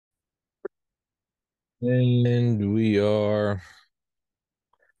And we are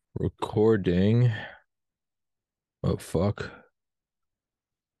recording. Oh, fuck.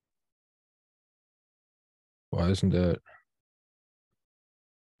 Why isn't that?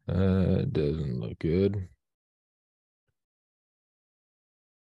 Doesn't look good.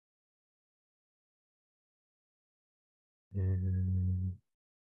 Mm,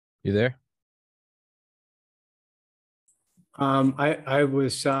 You there? I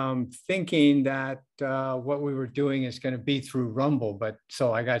was thinking that what we were doing is going to be through Rumble, but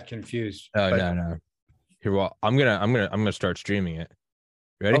so I got confused. Oh, But no, no. Here, well, I'm gonna start streaming it.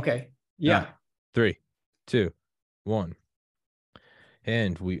 Ready? okay, Ah, yeah. three, two, one.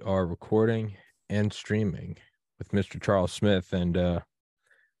 And we are recording and streaming with Mr. Charles Smith. And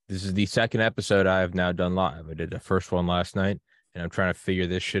this is the second episode I have now done live. I did the first one last night, and I'm trying to figure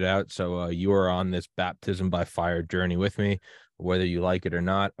this shit out. So you are on this baptism by fire journey with me, whether you like it or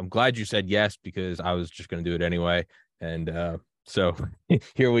not. I'm glad you said yes because I was just going to do it anyway. And so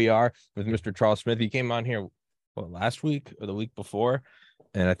here we are with Mr. Charles Smith. He came on here last week or the week before,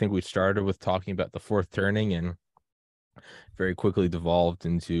 and I think we started with talking about the fourth turning and very quickly devolved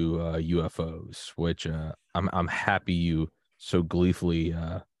into UFOs, which I'm happy you so gleefully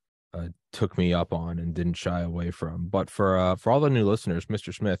took me up on and didn't shy away from. But for all the new listeners,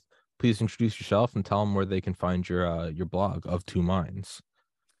 Mr. Smith, please introduce yourself and tell them where they can find your blog of Two Minds.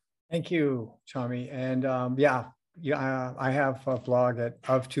 Thank you, Tommy. And I have a blog at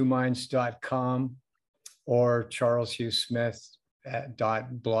of2minds.com or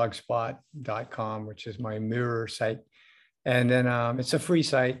charleshughesmith.blogspot.com, which is my mirror site. And then it's a free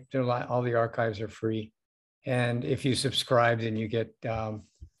site. All the archives are free. And if you subscribe, then you get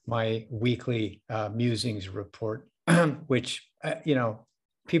my weekly musings report, which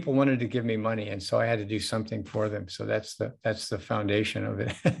people wanted to give me money, and so I had to do something for them. So that's the foundation of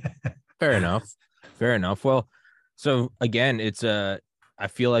it. Fair enough. Fair enough. Well, so again, it's I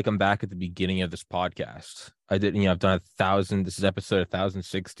feel like I'm back at the beginning of this podcast. I've done 1,000. This is episode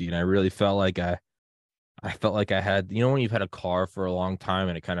 1,060, and I really felt like I felt like I had, when you've had a car for a long time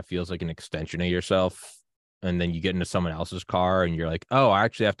and it kind of feels like an extension of yourself, and then you get into someone else's car and you're like, oh, I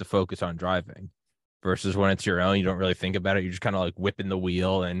actually have to focus on driving. Versus when it's your own, you don't really think about it. You're just kind of like whipping the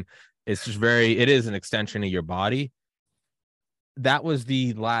wheel, and it is an extension of your body. That was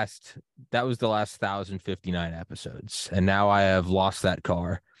the last, that was the last 1,059 episodes. And now I have lost that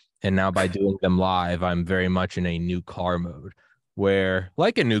car. And now by doing them live, I'm very much in a new car mode where,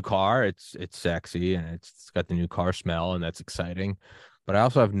 like a new car, it's sexy and it's got the new car smell and that's exciting. But I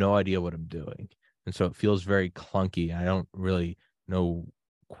also have no idea what I'm doing. And so it feels very clunky. I don't really know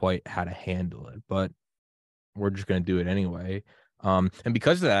quite how to handle it, but we're just going to do it anyway. And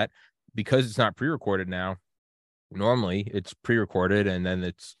because of that, because it's not pre-recorded now, normally it's pre-recorded and then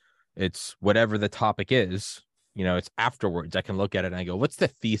it's whatever the topic is, it's afterwards I can look at it and I go, what's the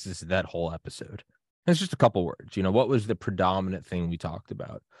thesis of that whole episode? And it's just a couple words, what was the predominant thing we talked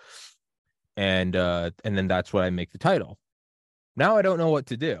about, and then that's what I make the title. Now I don't know what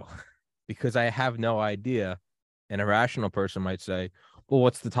to do because I have no idea. An irrational person might say, well,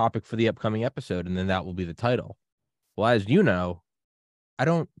 what's the topic for the upcoming episode, and then that will be the title. Well, as you know, I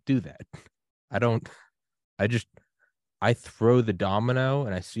don't do that. I don't. I just i throw the domino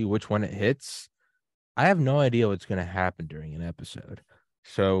and I see which one it hits. I have no idea what's going to happen during an episode.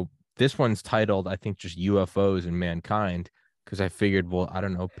 So this one's titled, I think, just UFOs and mankind, because I figured, well, I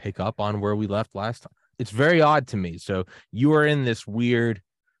don't know, pick up on where we left last time. It's very odd to me. So you're in this weird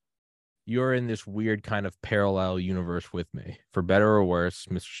kind of parallel universe with me. For better or worse,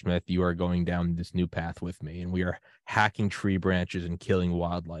 Mr. Smith, you are going down this new path with me, and we are hacking tree branches and killing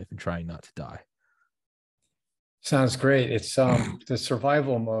wildlife and trying not to die. Sounds great. It's the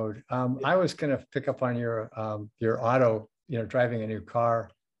survival mode. I was going to pick up on your auto, driving a new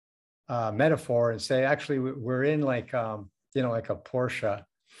car metaphor and say, actually, we're in like like a Porsche.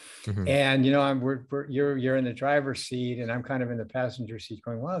 Mhm. And you're in the driver's seat, and I'm kind of in the passenger seat,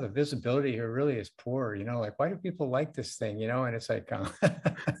 going, "Wow, the visibility here really is poor." Like, why do people like this thing? And it's like,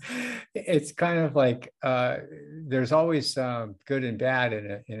 it's kind of like there's always good and bad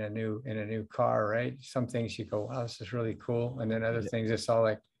in a new car, right? Some things you go, "Wow, this is really cool," and then other Yeah. things it's all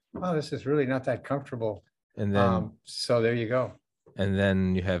like, "Oh, this is really not that comfortable." And then So there you go. And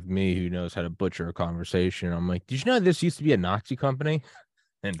then you have me who knows how to butcher a conversation. I'm like, did you know this used to be a Nazi company?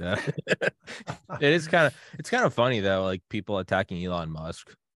 And it's kind of funny though, like people attacking Elon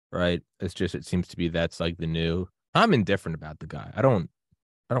Musk, right? It seems to be that's like the new. I'm indifferent about the guy. I don't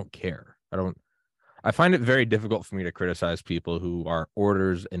care. I find it very difficult for me to criticize people who are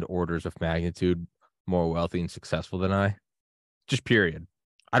orders and orders of magnitude more wealthy and successful than I. Just period.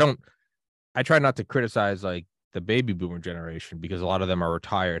 I don't I try not to criticize like the baby boomer generation because a lot of them are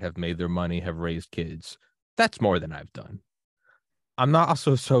retired, have made their money, have raised kids. That's more than I've done. I'm not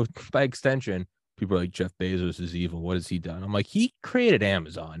also so by extension, people are like Jeff Bezos is evil. What has he done? I'm like, he created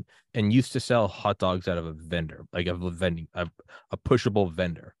Amazon and used to sell hot dogs out of a vendor, like a pushable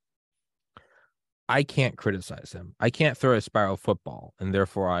vendor. I can't criticize him. I can't throw a spiral football, and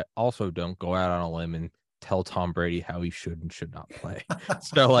therefore I also don't go out on a limb and tell Tom Brady how he should and should not play.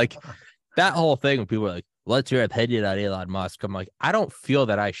 So like that whole thing when people are like, what's your opinion on Elon Musk? I'm like, I don't feel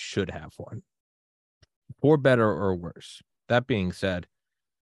that I should have one, for better or worse. That being said,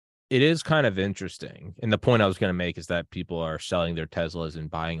 it is kind of interesting. And the point I was going to make is that people are selling their Teslas and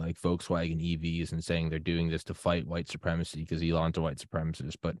buying like Volkswagen EVs and saying they're doing this to fight white supremacy because Elon's a white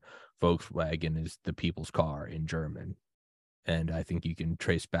supremacist, but Volkswagen is the people's car in German. And I think you can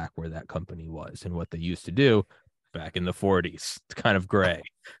trace back where that company was and what they used to do back in the 40s. It's kind of gray.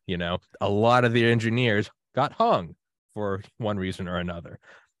 You know, a lot of the engineers got hung for one reason or another.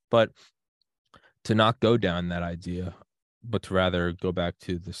 But to not go down that idea, but to rather go back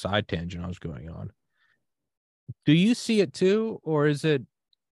to the side tangent I was going on. Do you see it too, or is it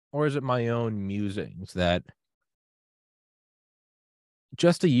my own musings that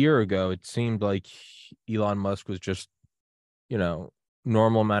just a year ago it seemed like Elon Musk was just, you know,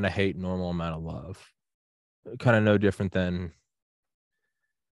 normal amount of hate, normal amount of love. Kind of no different than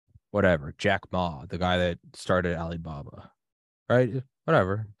whatever, Jack Ma, the guy that started Alibaba. Right?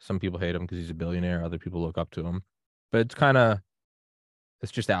 Whatever. Some people hate him because he's a billionaire, other people look up to him. But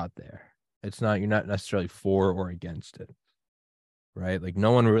it's just out there. It's not, you're not necessarily for or against it, right? Like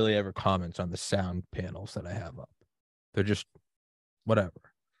no one really ever comments on the sound panels that I have up. They're just whatever.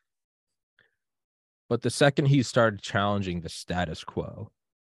 But the second he started challenging the status quo,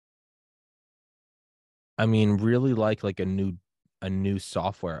 I mean, really like a new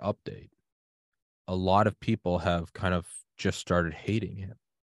software update, a lot of people have kind of just started hating him.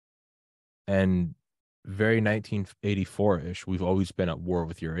 And very 1984-ish, we've always been at war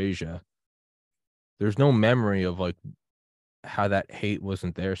with Eurasia. There's no memory of like how that hate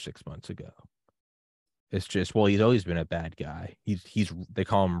wasn't there 6 months ago. It's just, well, he's always been a bad guy. He's they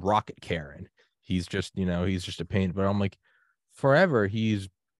call him Rocket Karen. He's just, you know, he's just a pain. But I'm like, forever, he's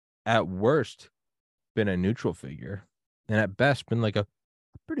at worst been a neutral figure, and at best been like a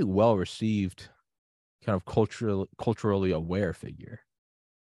pretty well received, kind of culturally aware figure.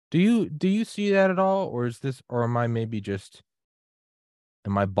 Do you see that at all, or is this, or am I maybe just,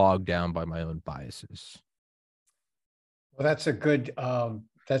 am I bogged down by my own biases? Well, that's a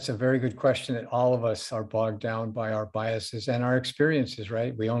very good question that all of us are bogged down by our biases and our experiences,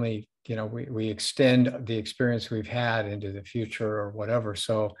 right? We only, we extend the experience we've had into the future or whatever.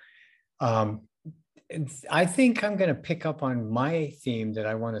 So um, I think I'm going to pick up on my theme that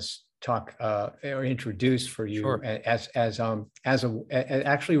I want to talk or introduce for you Sure. it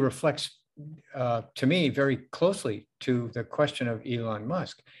actually reflects to me very closely to the question of Elon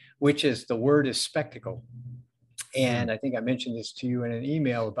Musk, which is the word is spectacle. Hmm. And I think I mentioned this to you in an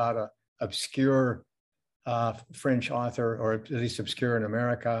email about a obscure French author, or at least obscure in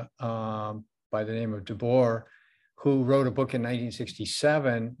America, by the name of Debord, who wrote a book in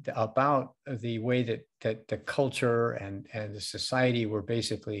 1967 about the way that the culture and the society were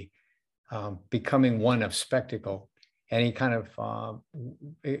basically becoming one of spectacle. And he kind of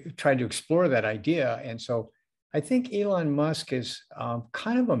tried to explore that idea. And so I think Elon Musk is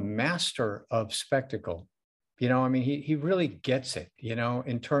kind of a master of spectacle. I mean, he really gets it,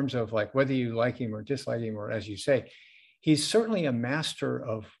 in terms of like whether you like him or dislike him, or as you say, he's certainly a master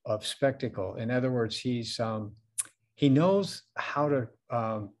of spectacle. In other words, he knows how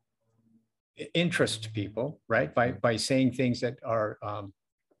to interest people, right? By saying things that are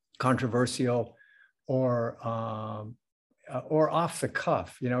controversial or off the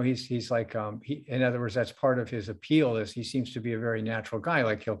cuff. He's like in other words, that's part of his appeal, is he seems to be a very natural guy.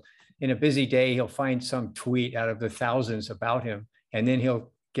 Like he'll, in a busy day, he'll find some tweet out of the thousands about him, and then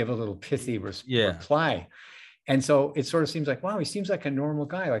he'll give a little pithy Yeah. reply. And so it sort of seems like, wow, he seems like a normal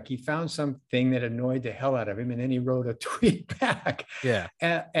guy. Like he found something that annoyed the hell out of him, and then he wrote a tweet back. Yeah.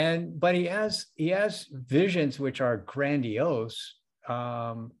 But he has visions which are grandiose,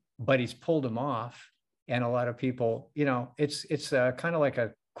 but he's pulled them off. And a lot of people, it's kind of like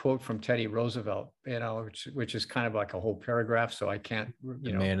a quote from Teddy Roosevelt, which is kind of like a whole paragraph. So I can't,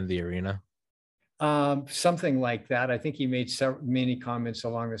 The man in the arena. something like that. I think he made many comments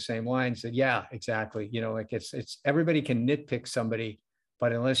along the same lines that, yeah, exactly. Like it's everybody can nitpick somebody,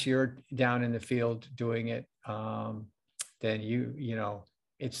 but unless you're down in the field doing it, then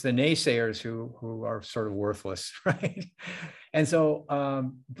it's the naysayers who are sort of worthless, right? And so,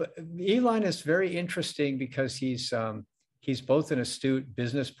 but Elon is very interesting because he's both an astute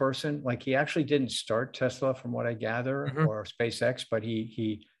business person. Like he actually didn't start Tesla, from what I gather, Mhm. or SpaceX, but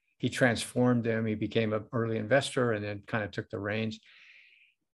he transformed them. He became an early investor and then kind of took the reins.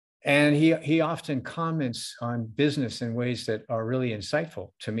 And he often comments on business in ways that are really insightful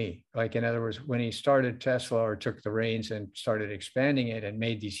to me. Like, in other words, when he started Tesla or took the reins and started expanding it and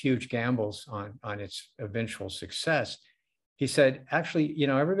made these huge gambles on its eventual success, he said, actually,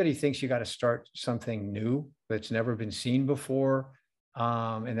 everybody thinks you got to start something new that's never been seen before.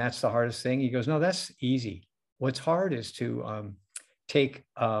 And that's the hardest thing. He goes, no, that's easy. What's hard is to take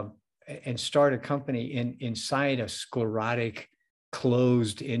and start a company inside a sclerotic,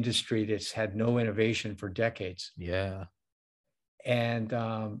 closed industry that's had no innovation for decades. Yeah. And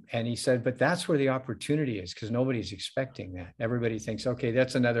he said, but that's where the opportunity is, because nobody's expecting that. Everybody thinks, okay,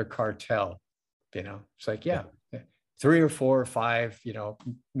 that's another cartel. It's like, Yeah. yeah, 3 or 4 or 5,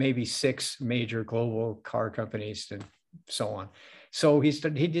 maybe 6 major global car companies and so on. So he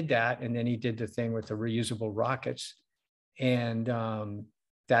did that, and then he did the thing with the reusable rockets, and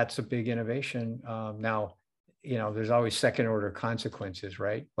that's a big innovation. Now, there's always second order consequences,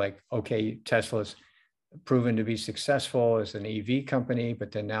 right? Like, okay, Tesla's proven to be successful as an EV company,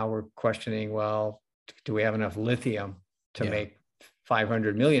 but then now we're questioning, well, do we have enough lithium to Yeah. make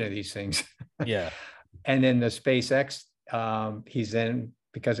 500 million of these things? Yeah. And then the SpaceX, he's then,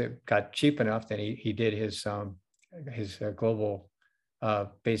 because it got cheap enough, then he did his global,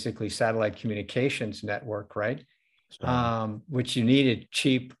 basically satellite communications network, right? So, Which you needed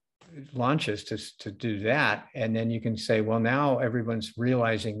cheap launches to do that. And then you can say, well, now everyone's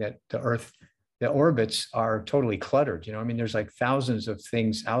realizing that the orbits are totally cluttered. I mean, there's like thousands of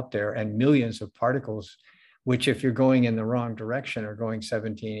things out there and millions of particles, which if you're going in the wrong direction are going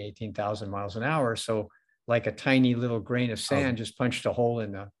 17, 18,000 miles an hour. So like a tiny little grain of oh, sand just punched a hole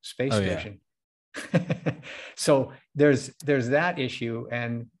in the space oh yeah. station. So there's that issue.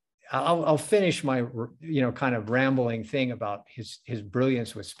 And I'll finish my kind of rambling thing about his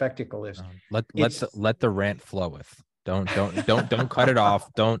brilliance with spectacle. Is it's Let the rant floweth. Don't cut it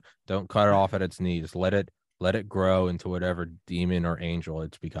off. Don't cut it off at its knees. Let it grow into whatever demon or angel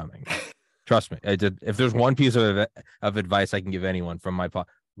it's becoming. Trust me. If there's one piece of advice I can give anyone from my pod,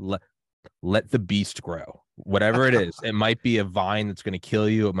 let the beast grow. Whatever it is, it might be a vine that's going to kill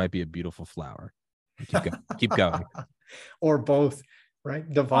you. It might be a beautiful flower. Keep going. Keep going. Or both, right?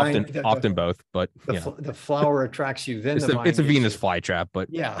 The vine, Often both, but the flower attracts you, then the it's vine a gets Venus you. flytrap. But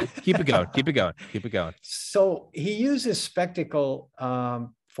Yeah. keep it going. Keep it going. Keep it going. So he uses spectacle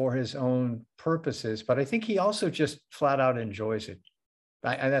for his own purposes, but I think he also just flat out enjoys it.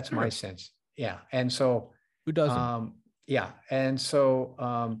 That's my Sure. sense. Yeah. And so, Who doesn't? yeah. And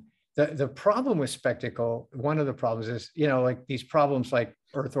so the problem with spectacle, one of the problems is, like these problems like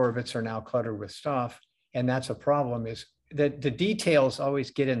Earth orbits are now cluttered with stuff. And that's a problem, is that the details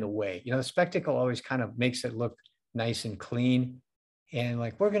always get in the way. The spectacle always kind of makes it look nice and clean. And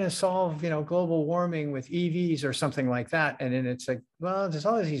like, we're going to solve, global warming with EVs or something like that. And then it's like, well, there's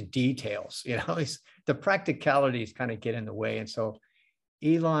always these details, the practicalities kind of get in the way. And so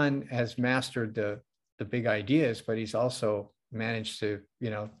Elon has mastered the big ideas, but he's also managed to,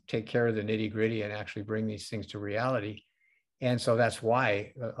 take care of the nitty gritty and actually bring these things to reality. And so that's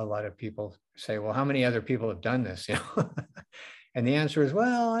why a lot of people say, well, how many other people have done this? And the answer is,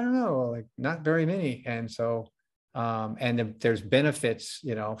 well, I don't know, like not very many. And so, there's benefits,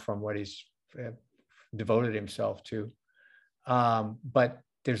 from what he's devoted himself to. But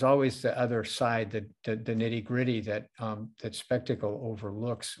there's always the other side, the nitty gritty that spectacle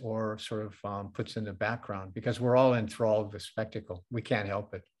overlooks or sort of puts in the background, because we're all enthralled with spectacle. We can't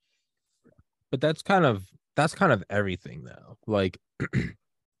help it. But that's kind of everything though. Like, if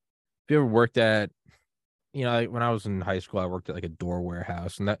you ever worked at, like when I was in high school, I worked at like a door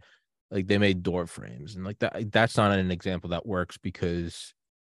warehouse, and that, like, they made door frames, and like that's not an example that works because,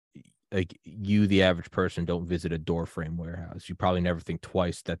 like, you, the average person, don't visit a door frame warehouse. You probably never think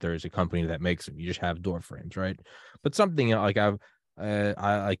twice that there is a company that makes them. You just have door frames, right? But something, like I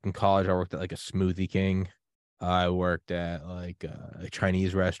like in college, I worked at like a Smoothie King. I worked at like a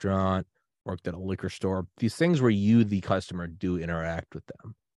Chinese restaurant. Worked at a liquor store. These things where you, the customer, do interact with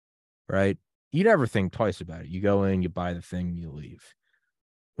them, right? You never think twice about it. You go in, you buy the thing, you leave.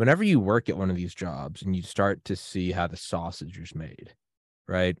 Whenever you work at one of these jobs and you start to see how the sausage is made,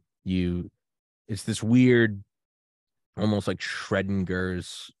 right? It's this weird, almost like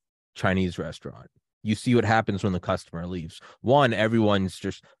Schrodinger's Chinese restaurant. You see what happens when the customer leaves. One, everyone's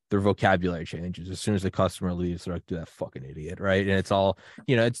just, their vocabulary changes. As soon as the customer leaves, they're like, "Dude, that fucking idiot," right? And it's all,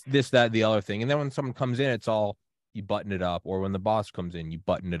 it's this, that, the other thing. And then when someone comes in, it's all, you button it up. Or when the boss comes in, you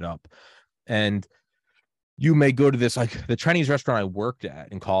button it up. And you may go to this, like the Chinese restaurant I worked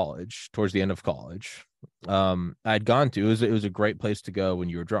at in college, towards the end of college. I'd gone to, it was a great place to go when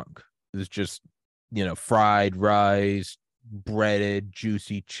you were drunk. It was just, fried rice, breaded,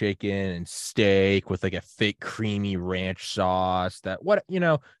 juicy chicken and steak with like a thick, creamy ranch sauce.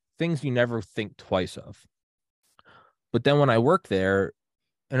 Things you never think twice of. But then when I worked there,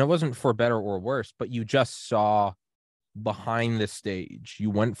 and it wasn't for better or worse, but you just saw behind the stage.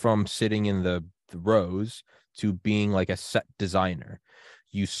 You went from sitting in the rows to being like a set designer.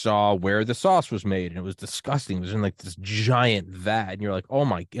 You saw where the sauce was made, and it was disgusting. It was in like this giant vat, and you're like, "Oh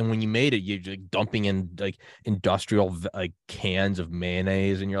my!" And when you made it, you're like dumping in like industrial like cans of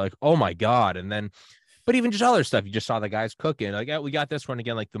mayonnaise, and you're like, "Oh my god!" And then, but even just other stuff, you just saw the guys cooking. Like, yeah, we got this one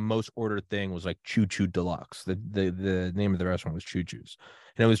again. Like the most ordered thing was like Choo Choo Deluxe. The name of the restaurant was Choo Choo's,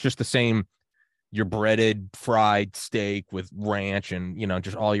 and it was just the same, your breaded fried steak with ranch and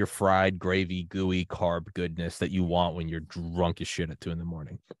just all your fried gravy gooey carb goodness that you want when you're drunk as shit at 2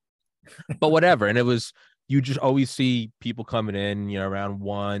 a.m. But whatever. And it was, you just always see people coming in, around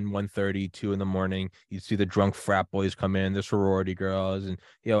 1:30, 2 a.m. You see the drunk frat boys come in, the sorority girls, and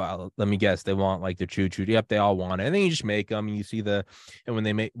let me guess, they want like the choo choo. Yep, they all want it. And then you just make them, and you see and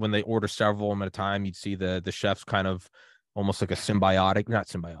when they order several of them at a time, you'd see the chefs kind of almost like a symbiotic, not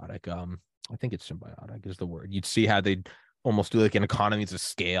symbiotic, I think it's symbiotic is the word. You'd see how they'd almost do like an economies of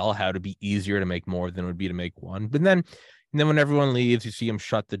scale, how to be easier to make more than it would be to make one. But then when everyone leaves, you see them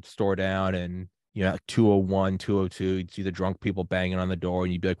shut the store down, and 201, 202, you'd see the drunk people banging on the door,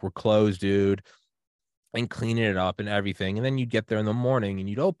 and you'd be like, "We're closed, dude," and cleaning it up and everything. And then you'd get there in the morning and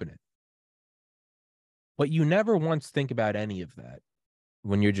you'd open it. But you never once think about any of that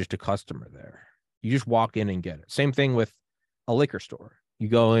when you're just a customer there. You just walk in and get it. Same thing with a liquor store. You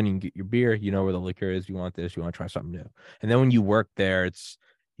go in and get your beer, you know where the liquor is, you want this, you want to try something new. And then when you work there,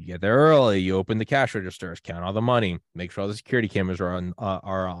 you get there early, you open the cash registers, count all the money, make sure all the security cameras are on,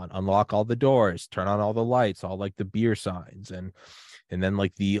 unlock all the doors, turn on all the lights, all like the beer signs, and then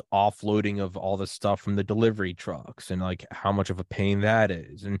like the offloading of all the stuff from the delivery trucks, and like how much of a pain that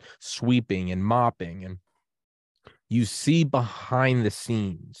is, and sweeping and mopping. And you see behind the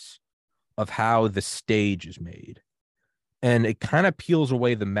scenes of how the stage is made. And it kind of peels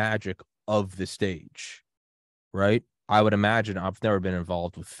away the magic of the stage, right? I would imagine, I've never been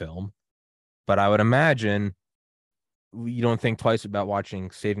involved with film, but I would imagine you don't think twice about watching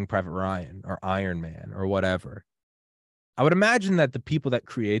Saving Private Ryan or Iron Man or whatever. I would imagine that the people that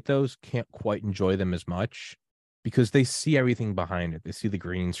create those can't quite enjoy them as much because they see everything behind it. They see the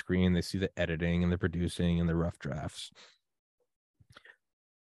green screen, they see the editing and the producing and the rough drafts.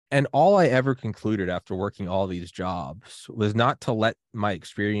 And all I ever concluded after working all these jobs was not to let my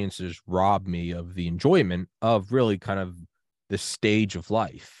experiences rob me of the enjoyment of really kind of the stage of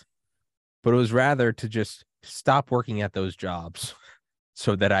life, but it was rather to just stop working at those jobs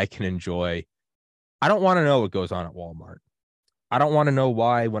so that I can enjoy. I don't want to know what goes on at Walmart. I don't want to know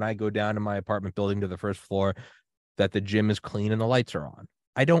why when I go down to my apartment building to the first floor that the gym is clean and the lights are on.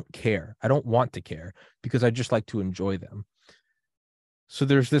 I don't care. I don't want to care because I just like to enjoy them. So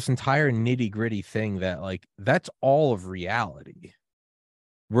there's this entire nitty gritty thing that like, that's all of reality.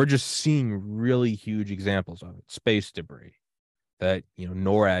 We're just seeing really huge examples of it. Space debris that,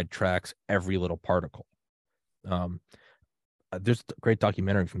 NORAD tracks every little particle. There's a great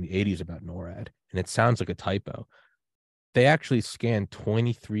documentary from the 80s about NORAD, and it sounds like a typo. They actually scan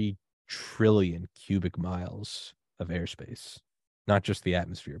 23 trillion cubic miles of airspace, not just the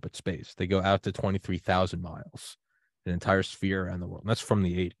atmosphere, but space. They go out to 23,000 miles, an entire sphere around the world. And that's from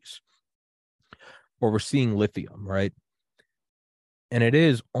the 80s. Or we're seeing lithium, right? And it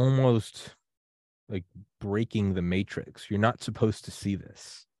is almost like breaking the matrix. You're not supposed to see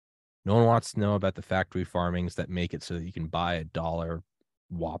this. No one wants to know about the factory farmings that make it so that you can buy a dollar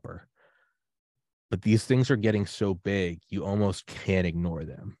Whopper. But these things are getting so big, you almost can't ignore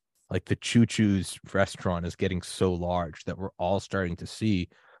them. Like the Choo Choo's restaurant is getting so large that we're all starting to see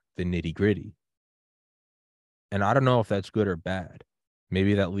the nitty gritty. And I don't know if that's good or bad.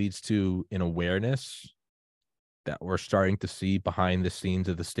 Maybe that leads to an awareness that we're starting to see behind the scenes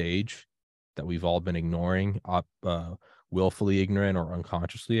of the stage that we've all been ignoring, willfully ignorant or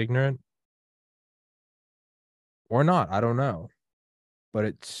unconsciously ignorant. Or not, I don't know.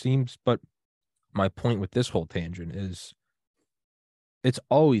 But my point with this whole tangent is it's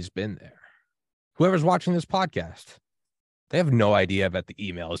always been there. Whoever's watching this podcast, they have no idea about the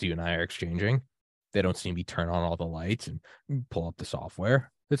emails you and I are exchanging. They don't see me turn on all the lights and pull up the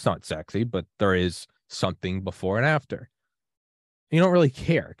software. It's not sexy, but there is something before and after. You don't really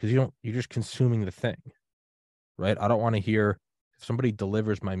care because you're just consuming the thing, right? I don't want to hear if somebody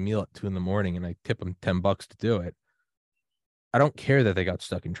delivers my meal at 2 a.m. and I tip them $10 to do it. I don't care that they got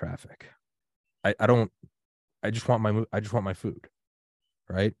stuck in traffic. I don't. I just want my food,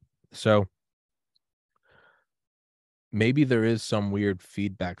 right? So maybe there is some weird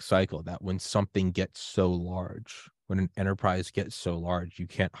feedback cycle that when something gets so large, when an enterprise gets so large, you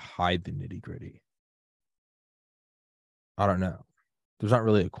can't hide the nitty gritty. I don't know. There's not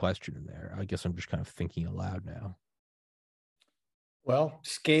really a question in there. I guess I'm just kind of thinking aloud now. Well,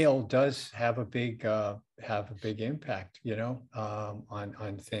 scale does have a big impact,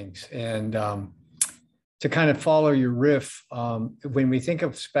 on things. And to kind of follow your riff, when we think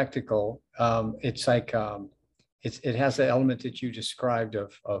of spectacle, it's like it has the element that you described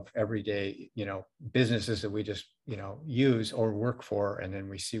of everyday, businesses that we just, use or work for, and then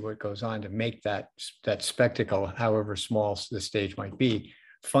we see what goes on to make that spectacle, however small the stage might be,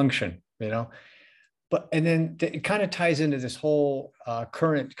 function, But and then it kind of ties into this whole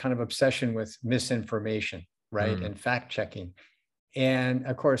current kind of obsession with misinformation, right, and fact checking. And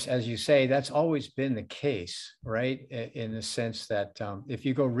of course, as you say, that's always been the case, right? In the sense that if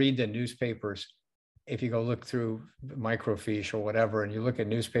you go read the newspapers, if you go look through microfiche or whatever, and you look at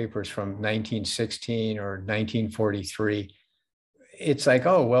newspapers from 1916 or 1943, it's like,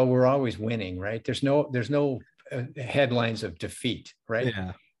 oh, well, we're always winning, right? There's no headlines of defeat, right?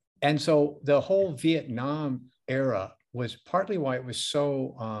 Yeah. And so the whole Vietnam era was partly why it was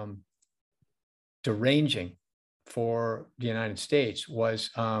so deranging for the United States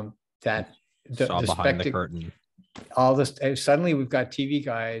was that Saw the behind the spectacle, curtain. all this, suddenly we've got TV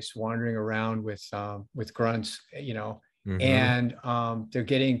guys wandering around with grunts, and they're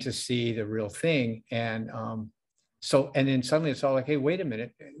getting to see the real thing. And and then suddenly it's all like, hey, wait a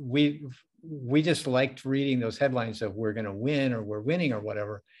minute, we just liked reading those headlines of we're going to win or we're winning or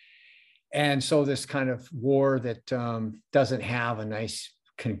whatever. And so this kind of war that doesn't have a nice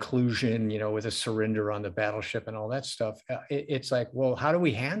conclusion, with a surrender on the battleship and all that stuff, it's like, well, how do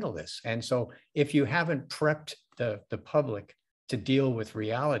we handle this? And so if you haven't prepped the public to deal with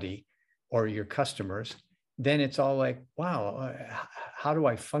reality or your customers, then it's all like, wow, how do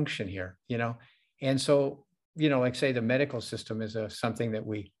I function here? And so, like say the medical system is something that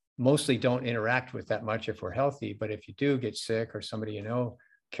we mostly don't interact with that much if we're healthy. But if you do get sick or somebody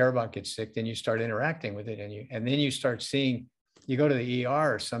care about gets sick, then you start interacting with it, and then you start seeing, you go to the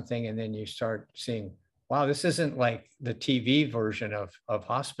ER or something, and then you start seeing, wow, this isn't like the TV version of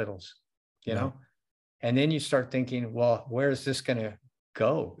hospitals, No. And then you start thinking, well, where is this going to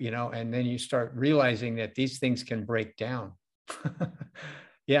go? And then you start realizing that these things can break down.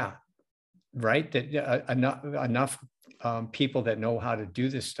 Yeah, right. That enough people that know how to do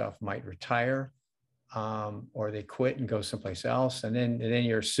this stuff might retire, or they quit and go someplace else. And then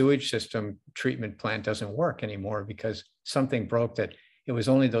your sewage system treatment plant doesn't work anymore because something broke that it was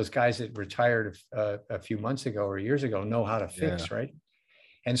only those guys that retired a few months ago or years ago know how to fix, Yeah. right?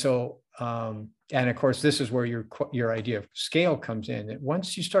 And so, and of course, this is where your idea of scale comes in. That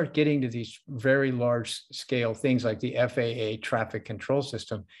once you start getting to these very large scale things like the FAA traffic control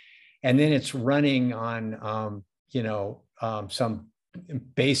system, and then it's running on, some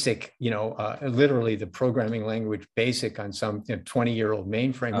basic, literally the programming language basic on some 20-year-old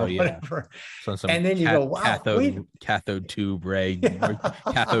mainframe or whatever. So some And then you go, wow, cathode tube ray, yeah.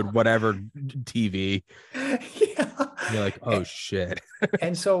 cathode whatever TV. Yeah. You're like, oh shit.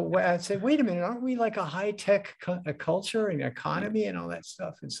 And so I said, wait a minute, aren't we like a high-tech culture and economy and all that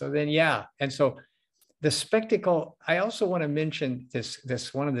stuff? And so then, yeah. And so the spectacle, I also want to mention this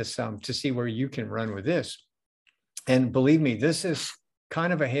to see where you can run with this. And believe me, this is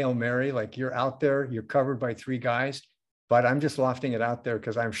kind of a Hail Mary, like you're out there, you're covered by three guys, but I'm just lofting it out there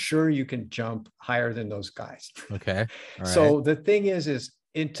because I'm sure you can jump higher than those guys. Okay. All So right. the thing is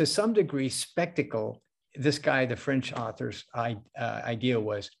to some degree, spectacle, this guy, the French author's idea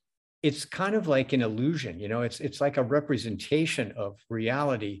was, it's kind of like an illusion, it's like a representation of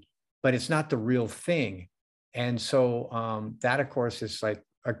reality, but it's not the real thing. And so that, of course, is like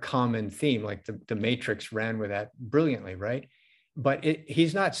a common theme, like the Matrix ran with that brilliantly, right? But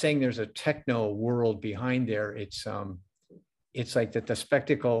he's not saying there's a techno world behind there. It's like that the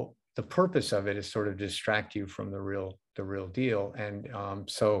spectacle, the purpose of it is sort of distract you from the real deal. And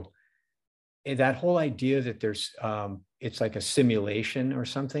so that whole idea that there's it's like a simulation or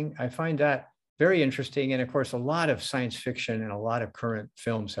something, I find that very interesting. And of course, a lot of science fiction and a lot of current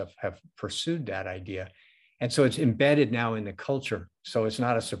films have pursued that idea. And so it's embedded now in the culture. So it's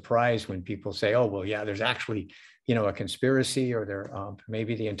not a surprise when people say, oh, well, yeah, there's actually, a conspiracy, or there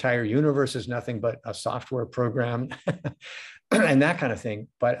maybe the entire universe is nothing but a software program and that kind of thing.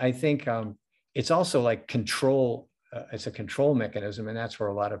 But I think it's also like control. It's a control mechanism. And that's where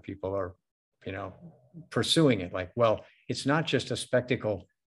a lot of people are, pursuing it. Like, well, it's not just a spectacle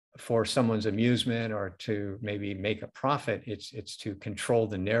for someone's amusement or to maybe make a profit. It's to control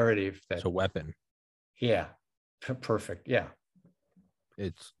the narrative. It's a weapon. Yeah. Perfect. Yeah.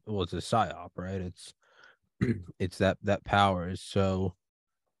 It's a psyop, right? It's that power is so.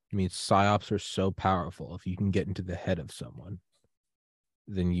 I mean, psyops are so powerful. If you can get into the head of someone,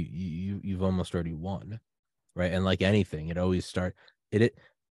 then you've almost already won, right? And like anything, it always start it.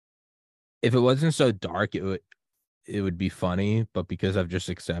 If it wasn't so dark, it would be funny. But because I've just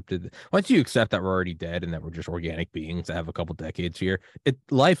accepted, once you accept that we're already dead and that we're just organic beings that have a couple decades here,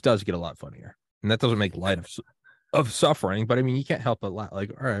 life does get a lot funnier, and that doesn't make light of suffering. But I mean, you can't help but laugh.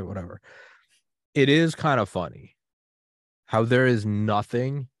 Like, all right, whatever. It is kind of funny how there is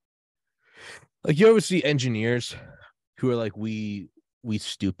nothing. Like, you always see engineers who are like, we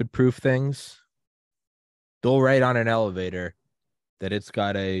stupid proof things. They'll write on an elevator that it's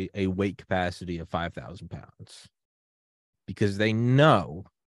got a weight capacity of 5,000 pounds because they know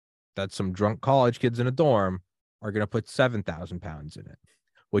that some drunk college kids in a dorm are going to put 7,000 pounds in it,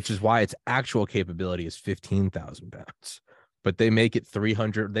 which is why its actual capability is 15,000 pounds. But they make it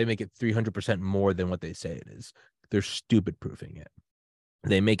 300. They make it 300% more than what they say it is. They're stupid proofing it.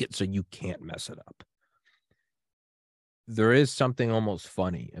 They make it so you can't mess it up. There is something almost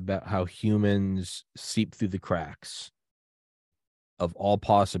funny about how humans seep through the cracks of all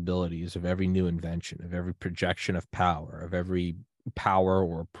possibilities, of every new invention, of every projection of power, of every power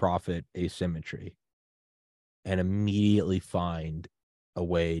or profit asymmetry, and immediately find a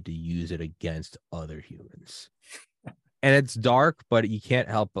way to use it against other humans. And it's dark, but you can't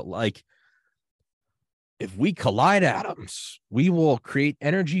help but like, if we collide atoms, we will create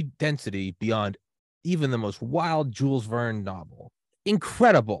energy density beyond even the most wild Jules Verne novel.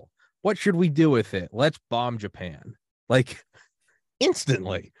 Incredible. What should we do with it? Let's bomb Japan. Like,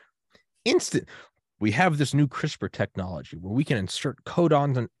 instantly. We have this new CRISPR technology where we can insert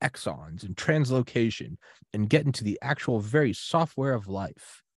codons and exons and translocation and get into the actual very software of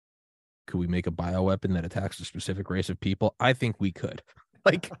life. Could we make a bioweapon that attacks a specific race of people? I think we could.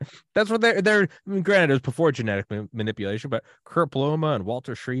 Like, that's what they're. I mean, granted, it was before genetic manipulation, but Kurt Bloma and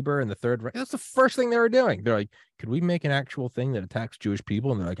Walter Schreiber and the Third Reich, that's the first thing they were doing. They're like, could we make an actual thing that attacks Jewish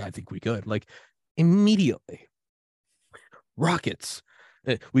people? And they're like, I think we could. Like, immediately. Rockets.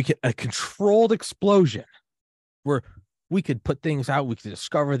 We could a controlled explosion where we could put things out. We could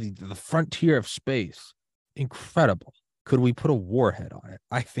discover the frontier of space. Incredible. Could we put a warhead on it?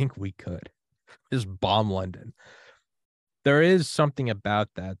 I think we could. Just bomb London. There is something about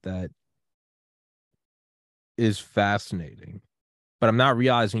that is fascinating, but I'm not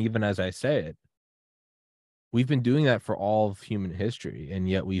realizing, even as I say it, we've been doing that for all of human history, and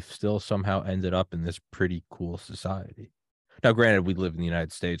yet we've still somehow ended up in this pretty cool society. Now, granted, we live in the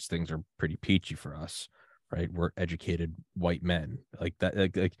United States; things are pretty peachy for us, right? We're educated white men like that.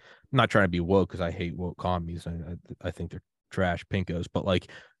 Like I'm not trying to be woke because I hate woke commies. I think they're trash pinkos, but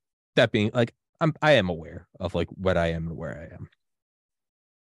like that being like, I am aware of like what I am and where I am.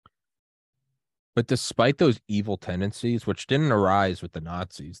 But despite those evil tendencies, which didn't arise with the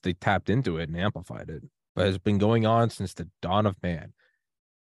Nazis, they tapped into it and amplified it, but has been going on since the dawn of man.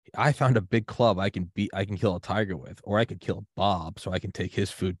 I found a big club I can kill a tiger with, or I could kill Bob so I can take his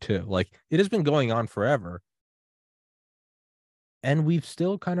food too. Like, it has been going on forever. And we've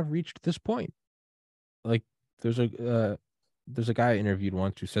still kind of reached this point. Like, there's a guy I interviewed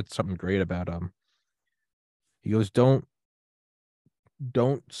once who said something great about he goes, don't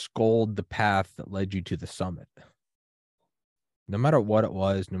scold the path that led you to the summit. No matter what it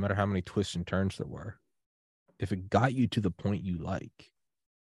was, no matter how many twists and turns there were, if it got you to the point you like,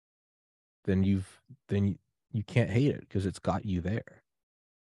 then you can't hate it because it's got you there.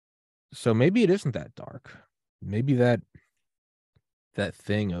 So maybe it isn't that dark. Maybe that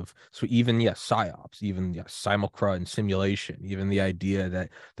thing of, so even psyops, even simulacra and simulation, even the idea that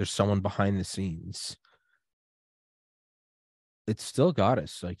there's someone behind the scenes, it's still got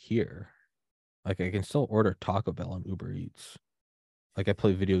us like here. Like, I can still order Taco Bell on Uber Eats. Like, I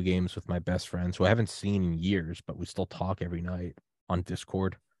play video games with my best friends who I haven't seen in years, but we still talk every night on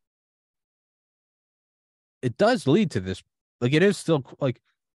Discord. It does lead to this. Like, it is still like,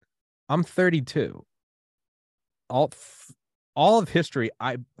 I'm 32. All of history,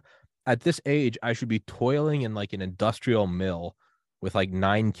 at this age, I should be toiling in like an industrial mill with like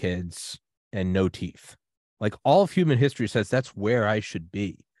 9 kids and no teeth. Like all of human history says that's where I should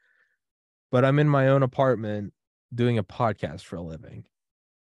be. But I'm in my own apartment doing a podcast for a living.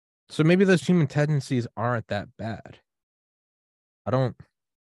 So maybe those human tendencies aren't that bad. I don't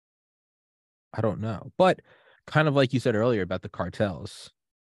I don't know. But kind of like you said earlier about the cartels,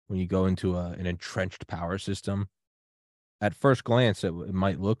 when you go into an entrenched power system, at first glance it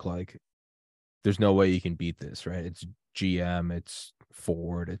might look like there's no way you can beat this, right? It's GM, it's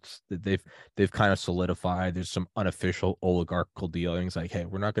Ford, it's they've kind of solidified. There's some unofficial oligarchical dealings, like, hey,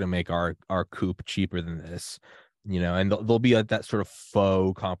 we're not going to make our coupe cheaper than this, and there'll be that sort of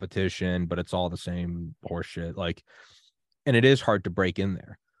faux competition, but it's all the same horseshit. Like, and it is hard to break in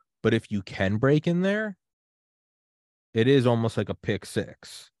there, but if you can break in there, it is almost like a pick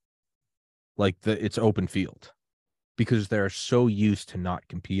six, like it's open field because they're so used to not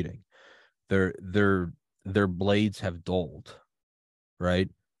competing. Their blades have dulled, right?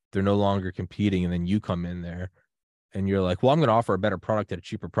 They're no longer competing, and then you come in there and you're like, well, I'm going to offer a better product at a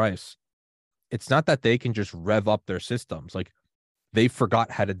cheaper price. It's not that they can just rev up their systems. Like, they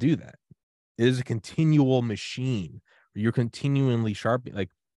forgot how to do that. It is a continual machine. You're continually sharpening. Like,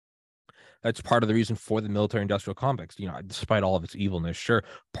 that's part of the reason for the military industrial complex, despite all of its evilness. Sure,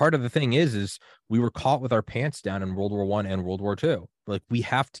 part of the thing is we were caught with our pants down in World War I and World War II. Like, we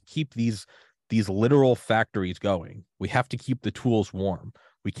have to keep these literal factories going. We have to keep the tools warm.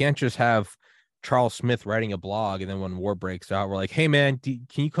 We can't just have Charles Smith writing a blog and then when war breaks out, we're like, hey man, can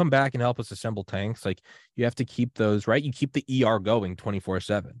you come back and help us assemble tanks? Like, you have to keep those, right? You keep the ER going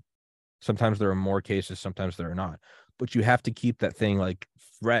 24/7. Sometimes there are more cases, sometimes there are not, but you have to keep that thing like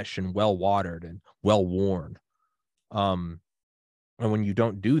fresh and well watered and well worn. And when you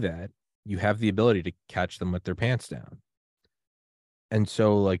don't do that, you have the ability to catch them with their pants down. And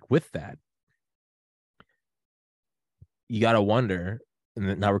so, like, with that, you got to wonder,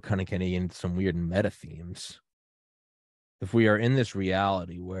 and now we're kind of getting into some weird meta themes. If we are in this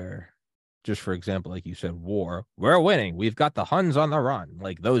reality where, just for example, like you said, war, we're winning. We've got the Huns on the run.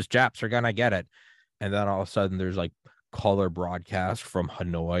 Like, those Japs are going to get it. And then all of a sudden there's like color broadcast from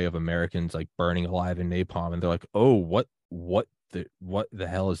Hanoi of Americans like burning alive in napalm. And they're like, oh, what the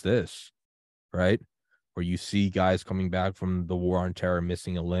hell is this? Right? Where you see guys coming back from the war on terror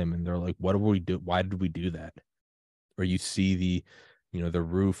missing a limb and they're like, what did we do? Why did we do that? Or you see the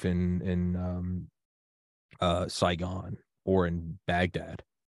roof in Saigon or in Baghdad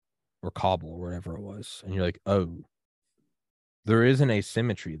or Kabul or wherever it was. And you're like, oh, there is an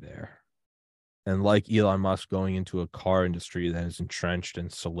asymmetry there. And like Elon Musk going into a car industry that is entrenched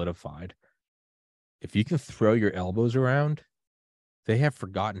and solidified, if you can throw your elbows around, they have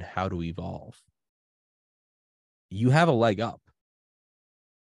forgotten how to evolve. You have a leg up.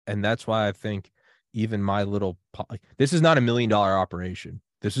 And that's why I think even my little, this is not $1 million operation.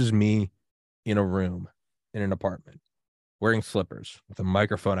 This is me in a room, in an apartment, wearing slippers with a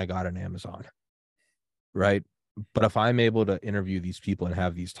microphone I got on Amazon. Right. But if I'm able to interview these people and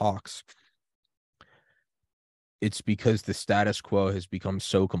have these talks, it's because the status quo has become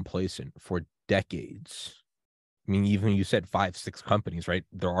so complacent for decades. I mean, even you said 5, 6 companies, right?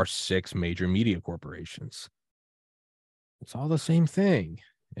 There are 6 major media corporations. It's all the same thing.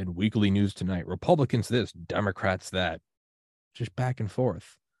 And weekly news tonight, Republicans this, Democrats that, just back and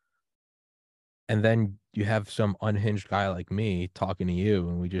forth. And then you have some unhinged guy like me talking to you,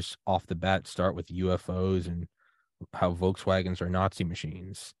 and we just off the bat start with UFOs and how Volkswagens are Nazi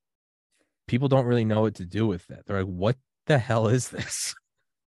machines. People don't really know what to do with that. They're like, what the hell is this?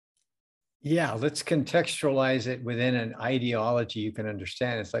 Yeah, let's contextualize it within an ideology you can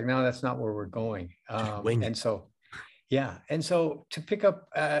understand. It's like, no, that's not where we're going. Wing And it. so, yeah, and so to pick up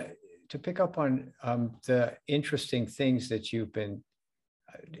on the interesting things that you've been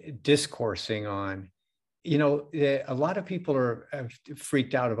discoursing on, a lot of people are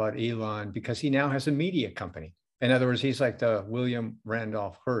freaked out about Elon because he now has a media company. In other words, he's like the William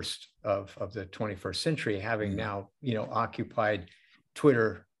Randolph Hearst of the 21st century, having now, occupied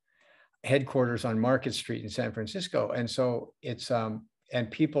Twitter headquarters on Market Street in San Francisco. And so it's, and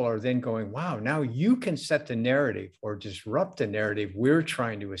people are then going, wow, now you can set the narrative or disrupt the narrative we're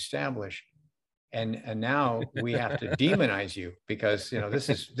trying to establish. And now we have to demonize you because,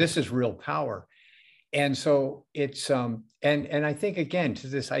 this is real power. And so it's, and I think again, to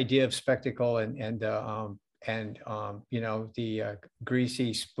this idea of spectacle and the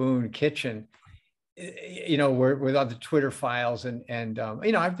greasy spoon kitchen, we're without the Twitter files and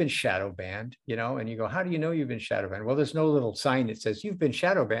I've been shadow banned, and you go, how do you know you've been shadow banned? Well, there's no little sign that says you've been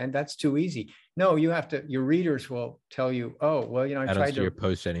shadow banned. That's too easy. No, you have to, your readers will tell you, oh, well, I I don't tried see to, your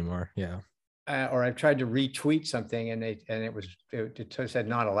posts anymore. Yeah. or I've tried to retweet something and it said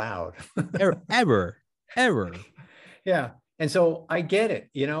not allowed. Ever. Error. Yeah. And so I get it,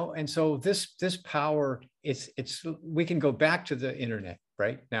 and so this power, we can go back to the internet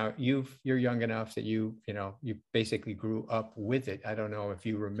right now. You're young enough that you basically grew up with it. I don't know if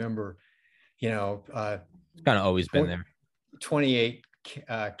you remember, It's kind of always been there. 28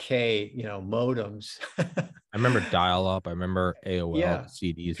 K, modems. I remember dial up. I remember AOL Yeah.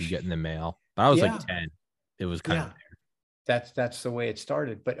 CDs you get in the mail. But I was like 10. It was kind of there. That's the way it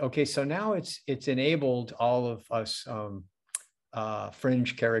started. But okay, so now it's enabled all of us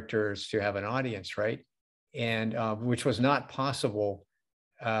fringe characters to have an audience, right? And which was not possible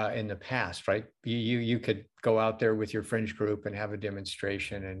in the past, right? You could go out there with your fringe group and have a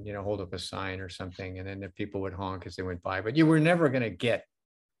demonstration and hold up a sign or something, and then the people would honk as they went by. But you were never going to get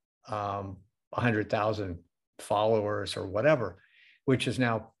 100,000 followers or whatever, which is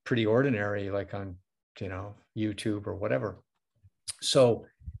now pretty ordinary, like on YouTube or whatever. So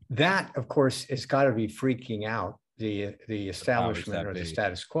that, of course, has got to be freaking out the establishment or the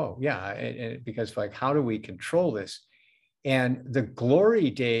status quo. Yeah, because like, how do we control this? And the glory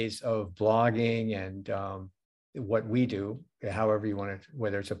days of blogging and what we do, however you want to,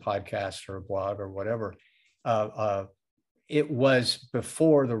 whether it's a podcast or a blog or whatever, it was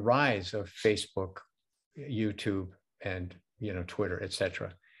before the rise of Facebook, YouTube, and Twitter,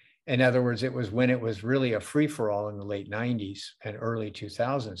 etc. In other words, it was when it was really a free-for-all in the late 90s and early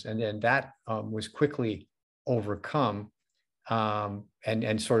 2000s. And then that was quickly overcome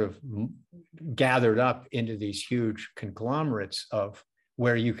and sort of gathered up into these huge conglomerates of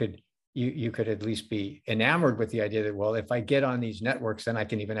where you could at least be enamored with the idea that, well, if I get on these networks, then I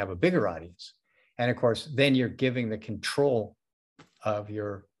can even have a bigger audience. And of course, then you're giving the control of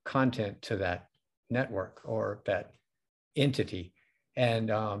your content to that network or that entity.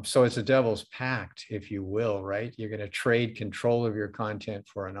 And so it's a devil's pact, if you will, right? You're going to trade control of your content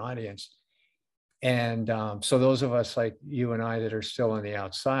for an audience. And so those of us like you and I that are still on the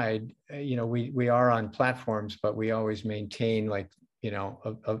outside, we are on platforms, but we always maintain like,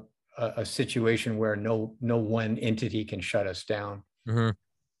 a situation where no one entity can shut us down. Mm-hmm.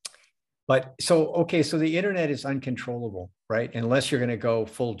 But so the internet is uncontrollable, right? Unless you're going to go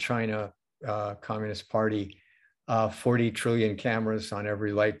full China Communist Party, 40 trillion cameras on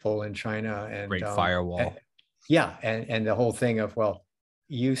every light pole in China, and great firewall. And the whole thing of, well,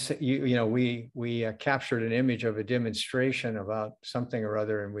 we captured an image of a demonstration about something or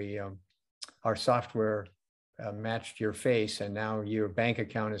other, and our software matched your face, and now your bank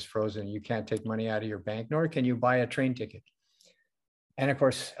account is frozen. You can't take money out of your bank, nor can you buy a train ticket. And of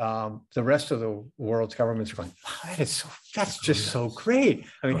course, the rest of the world's governments are going, oh, that's just so great.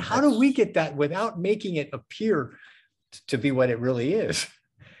 I mean, how do we get that without making it appear to be what it really is,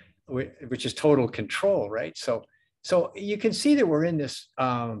 which is total control, right? So you can see that we're in this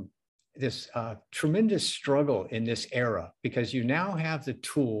tremendous struggle in this era, because you now have the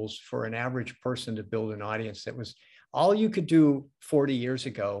tools for an average person to build an audience. That was all you could do 40 years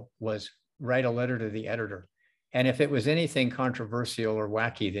ago, was write a letter to the editor. And if it was anything controversial or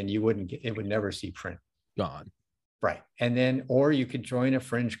wacky, then it would never see print. Gone. Right. And then, or you could join a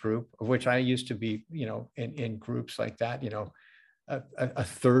fringe group, of which I used to be, in groups like that, a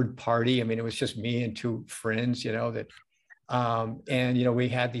third party. I mean, it was just me and two friends, that, and, we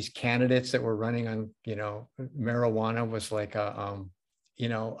had these candidates that were running on, marijuana was like a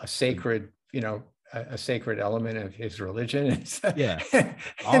sacred, a sacred element of his religion. Yeah.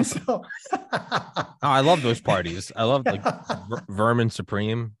 Awesome. So, I love those parties. I love like Vermin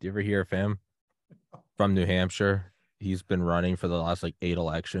Supreme. Do you ever hear of him? From New Hampshire. He's been running for the last like 8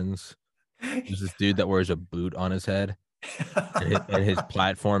 elections. There's this dude that wears a boot on his head. And his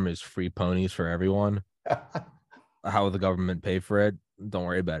platform is free ponies for everyone. How will the government pay for it? Don't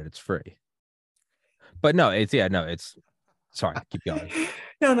worry about it. It's free. But no, it's sorry, keep going.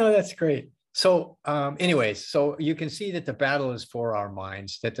 No, that's great. So anyways, so you can see that the battle is for our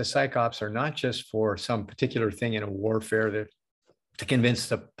minds, that the psyops are not just for some particular thing in a warfare to convince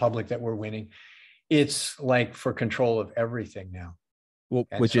the public that we're winning. It's like for control of everything now. Well,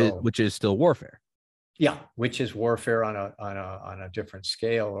 which is still warfare. Yeah, which is warfare on a different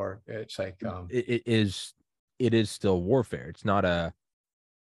scale, or it's like it is still warfare. It's not I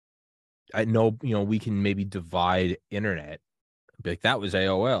know, we can maybe divide internet. Be like, that was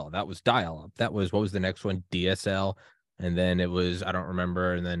AOL, that was dial-up, that was, what was the next one? DSL, and then it was, I don't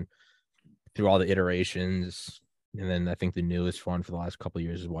remember, and then through all the iterations, and then I think the newest one for the last couple of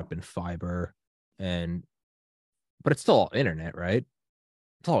years has been fiber, but it's still all internet, right?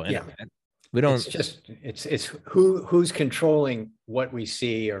 It's all internet. Yeah. We don't. It's who's controlling what we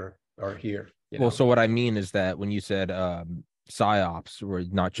see or hear. Well, so what I mean is that when you said psyops were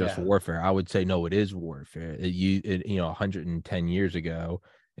not just Yeah. warfare. I would say no, it is warfare. 110 years ago,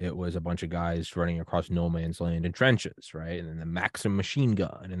 it was a bunch of guys running across no man's land in trenches, right? And then the Maxim machine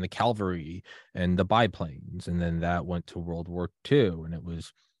gun and the cavalry and the biplanes, and then that went to World War II, and it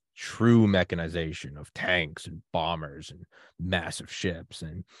was true mechanization of tanks and bombers and massive ships.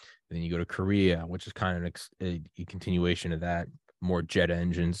 And then you go to Korea, which is kind of a continuation of that, more jet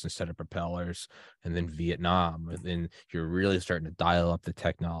engines instead of propellers. And then Vietnam, and then you're really starting to dial up the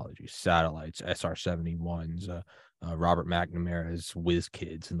technology, satellites, SR-71s, Robert McNamara's Whiz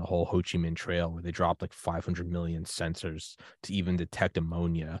Kids, and the whole Ho Chi Minh Trail, where they dropped like 500 million sensors to even detect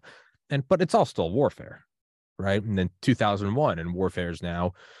ammonia. But it's all still warfare, right? And then 2001, and warfare is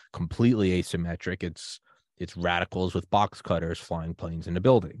now completely asymmetric. It's radicals with box cutters flying planes into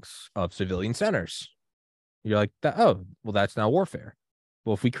buildings of civilian centers. You're like, oh, well, that's now warfare.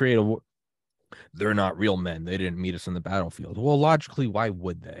 Well, if we create they're not real men. They didn't meet us in the battlefield. Well, logically, why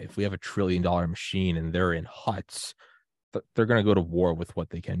would they? If we have $1 trillion machine and they're in huts, they're going to go to war with what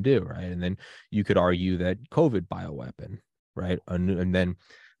they can do, right? And then you could argue that COVID bioweapon, right? And then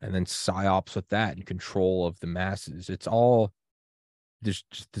psyops with that and control of the masses. It's all there's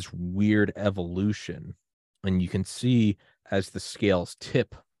just this weird evolution, and you can see as the scales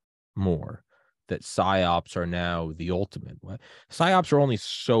tip more that psyops are now the ultimate. Psyops are only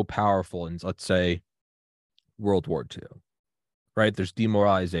so powerful in, let's say, World War II, right? There's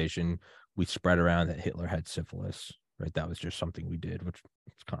demoralization. We spread around that Hitler had syphilis, right? That was just something we did, which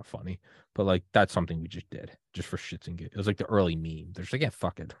is kind of funny, but like that's something we just did just for shits and giggles. It was like the early meme. They're just like, yeah,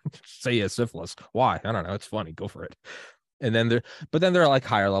 fuck it, say he has syphilis. Why? I don't know. It's funny. Go for it. And then there are like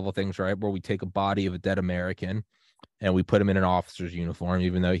higher level things, right? Where we take a body of a dead American and we put him in an officer's uniform,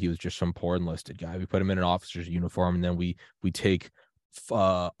 even though he was just some poor enlisted guy. We put him in an officer's uniform, and then we take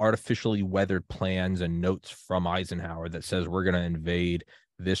artificially weathered plans and notes from Eisenhower that says we're going to invade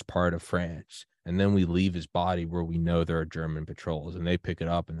this part of France. And then we leave his body where we know there are German patrols, and they pick it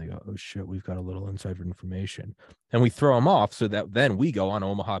up and they go, oh shit, we've got a little insider information. And we throw him off so that then we go on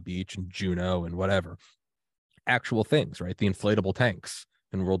Omaha Beach and Juneau and whatever. Actual things, right? The inflatable tanks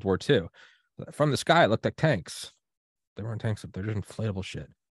in World War II. From the sky, it looked like tanks. They weren't tanks up there, just inflatable shit.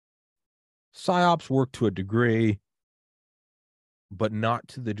 PsyOps worked to a degree, but not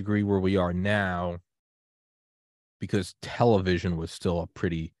to the degree where we are now, because television was still a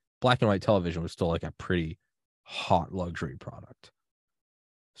pretty black and white television was still like a pretty hot luxury product.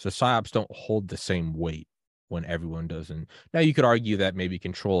 So PsyOps don't hold the same weight when everyone doesn't. Now you could argue that maybe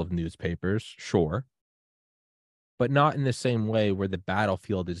control of newspapers, sure, but not in the same way where the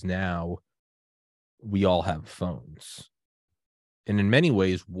battlefield is now. We all have phones. And in many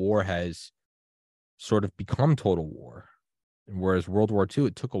ways, war has sort of become total war. And whereas World War II,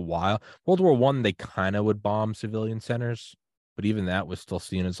 it took a while. World War I, they kind of would bomb civilian centers, but even that was still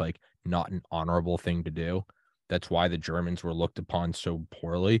seen as like not an honorable thing to do. That's why the Germans were looked upon so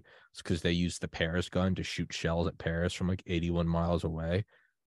poorly. It's because they used the Paris gun to shoot shells at Paris from like 81 miles away.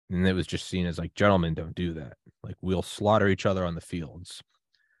 And it was just seen as like, gentlemen, don't do that. Like, we'll slaughter each other on the fields.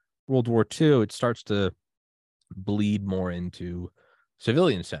 World War II, it starts to bleed more into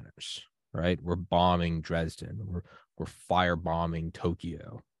civilian centers, right? We're bombing Dresden. We're firebombing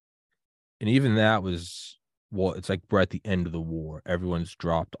Tokyo. And even that was, well, it's like we're at the end of the war. Everyone's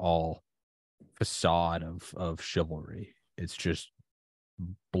dropped all facade of chivalry. It's just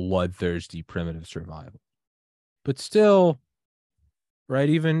bloodthirsty primitive survival. But still, right,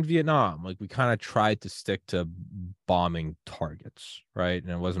 even Vietnam, like we kind of tried to stick to bombing targets, right?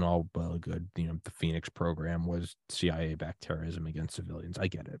 And it wasn't all well good. The Phoenix program was CIA backed terrorism against civilians. I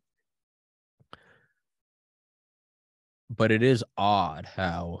get it. But it is odd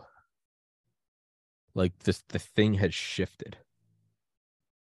how like the thing has shifted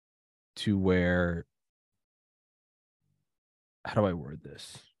to where, how do I word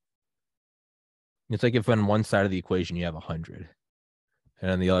this? It's like if on one side of the equation you have 100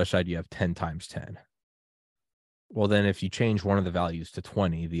 and on the other side you have 10 times 10. Well, then if you change one of the values to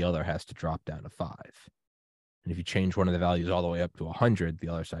 20, the other has to drop down to 5. And if you change one of the values all the way up to 100, the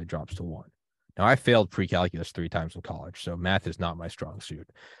other side drops to 1. Now, I failed pre-calculus 3 times in college, so math is not my strong suit.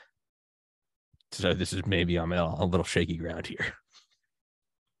 So this is maybe I'm a little shaky ground here.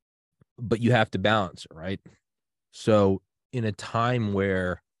 But you have to balance it, right? So in a time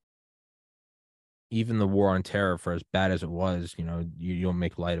where even the war on terror, for as bad as it was, you don't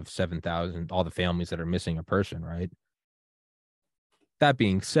make light of 7,000, all the families that are missing a person, right? That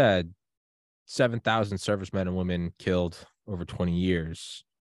being said, 7,000 servicemen and women killed over 20 years.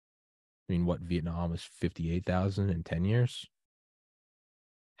 I mean, what, Vietnam was 58,000 in 10 years?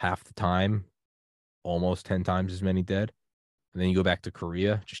 Half the time, almost 10 times as many dead. And then you go back to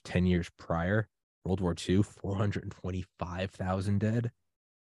Korea, just 10 years prior, World War II, 425,000 dead.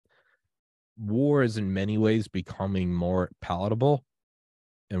 War is in many ways becoming more palatable,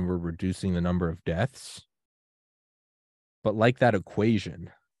 and we're reducing the number of deaths. But like that equation,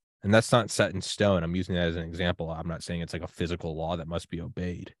 and that's not set in stone. I'm using that as an example. I'm not saying it's like a physical law that must be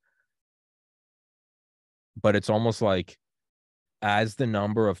obeyed. But it's almost like as the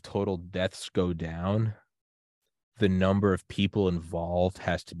number of total deaths go down, the number of people involved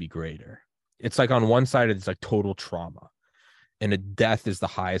has to be greater. It's like on one side, it's like total trauma, and a death is the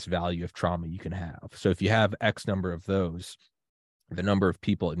highest value of trauma you can have. So if you have X number of those, the number of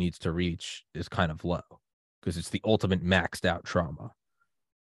people it needs to reach is kind of low because it's the ultimate maxed out trauma.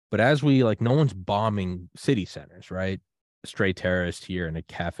 But as we like, no one's bombing city centers, right? A stray terrorist here in a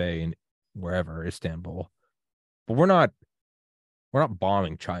cafe in wherever, Istanbul. But we're not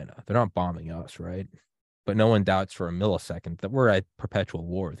bombing China. They're not bombing us, right? But no one doubts for a millisecond that we're at perpetual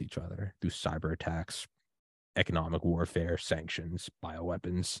war with each other through cyber attacks, economic warfare, sanctions,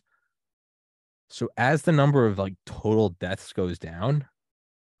 bioweapons. So as the number of like total deaths goes down,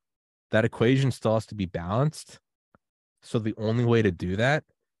 that equation still has to be balanced. So the only way to do that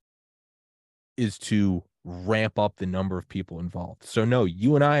is to ramp up the number of people involved. So no,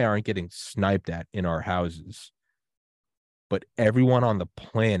 you and I aren't getting sniped at in our houses, but everyone on the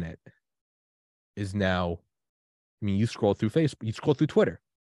planet is now, I mean, you scroll through Facebook, you scroll through Twitter.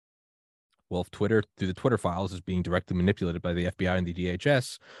 Well, if Twitter, through the Twitter files, is being directly manipulated by the FBI and the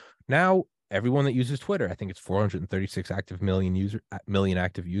DHS, now everyone that uses Twitter, I think it's 436 million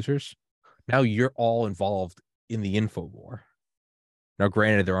active users. Now you're all involved in the info war. Now,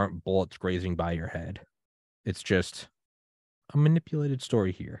 granted, there aren't bullets grazing by your head. It's just a manipulated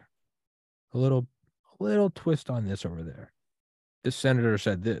story here. A little twist on this over there. This senator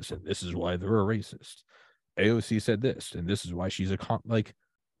said this, and this is why they're a racist. AOC said this, and this is why she's like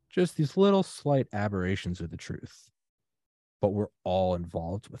just these little slight aberrations of the truth. But we're all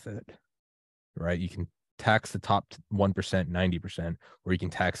involved with it, right? You can tax the top 1%, 90%, or you can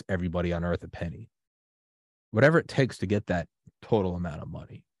tax everybody on earth a penny. Whatever it takes to get that total amount of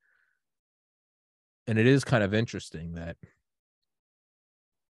money. And it is kind of interesting that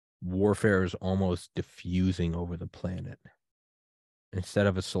warfare is almost diffusing over the planet. Instead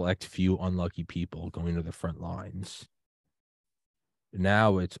of a select few unlucky people going to the front lines,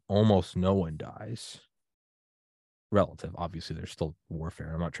 now it's almost no one dies. Relative, obviously, there's still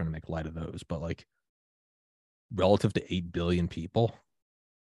warfare. I'm not trying to make light of those, but like relative to 8 billion people.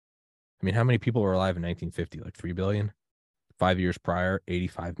 I mean, how many people were alive in 1950? Like 3 billion? 5 years prior,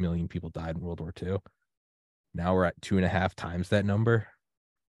 85 million people died in World War II. Now we're at 2.5 times that number.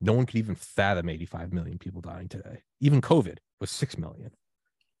 No one could even fathom 85 million people dying today. Even COVID was 6 million.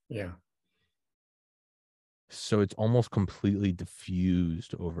 Yeah. So it's almost completely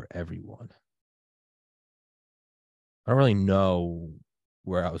diffused over everyone. I don't really know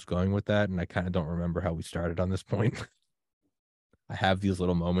where I was going with that, and I kind of don't remember how we started on this point. I have these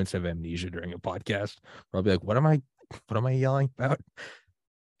little moments of amnesia during a podcast where I'll be like, what am I yelling about?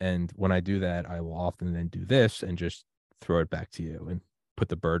 And when I do that, I will often then do this and just throw it back to you and put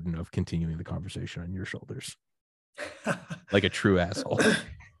the burden of continuing the conversation on your shoulders. Like a true asshole.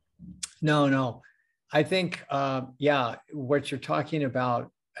 No. I think, yeah, what you're talking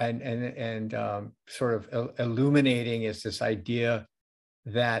about and sort of illuminating is this idea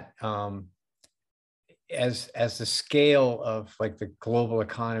that as the scale of like the global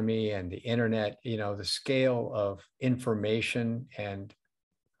economy and the internet, the scale of information and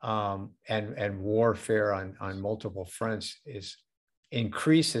warfare on multiple fronts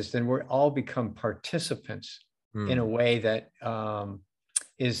increases, then we're all become participants in a way that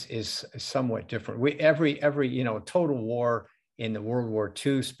is somewhat different. Every total war in the World War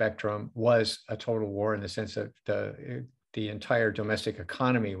II spectrum was a total war in the sense that the entire domestic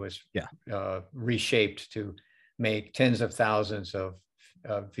economy was reshaped to make tens of thousands of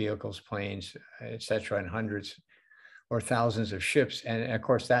vehicles, planes, et cetera, and hundreds or thousands of ships. And of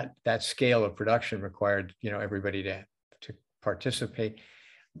course, that scale of production required everybody to participate.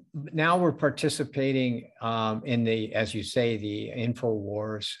 Now we're participating in the, as you say, the info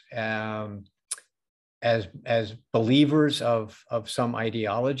wars as believers of some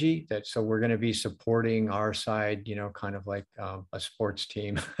ideology that, so we're going to be supporting our side, kind of like a sports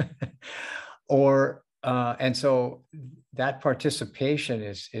team, and so that participation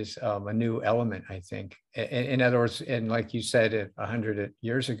is a new element, I think. In other words, and like you said, 100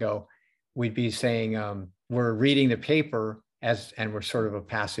 years ago, we'd be saying we're reading the paper and we're sort of a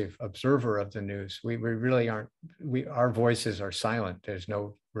passive observer of the news. We really aren't. Our voices are silent. There's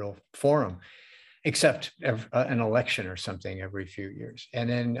no real forum. except an election or something every few years. And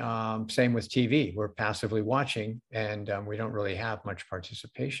then same with TV, we're passively watching, and we don't really have much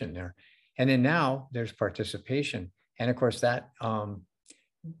participation there. And then now there's participation. And of course that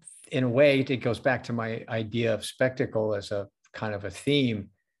in a way, it goes back to my idea of spectacle as a kind of a theme,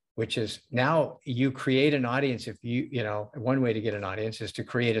 which is now you create an audience. If one way to get an audience is to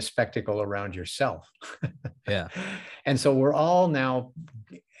create a spectacle around yourself. Yeah. And so we're all now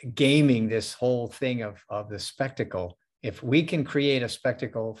gaming this whole thing of the spectacle. If we can create a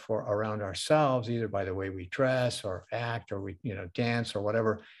spectacle for around ourselves, either by the way we dress or act or we, dance or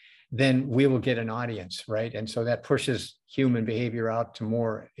whatever, then we will get an audience, right? And so that pushes human behavior out to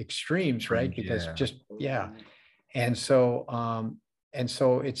more extremes, right? Because and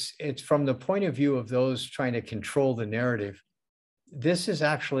so it's from the point of view of those trying to control the narrative. This is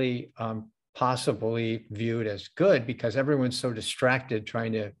actually possibly viewed as good because everyone's so distracted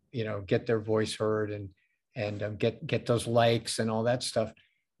trying to get their voice heard and get those likes and all that stuff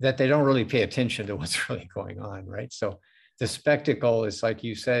that they don't really pay attention to what's really going on, right? So the spectacle is, like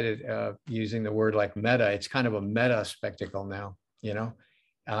you said, using the word like meta, it's kind of a meta spectacle now,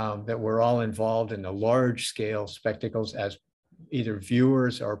 that we're all involved in the large scale spectacles as either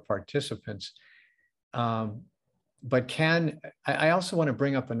viewers or participants. But I also want to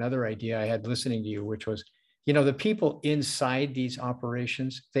bring up another idea I had listening to you, which was, the people inside these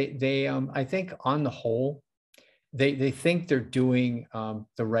operations, they I think on the whole, they think they're doing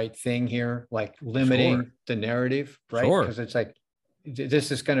the right thing here, like limiting the narrative, right? Because it's like,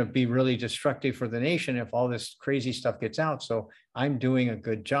 this is going to be really destructive for the nation if all this crazy stuff gets out. So I'm doing a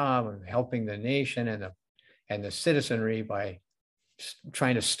good job of helping the nation and the citizenry by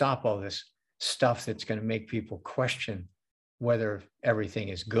trying to stop all this stuff that's going to make people question whether everything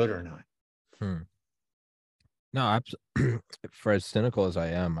is good or not. No, for as cynical as I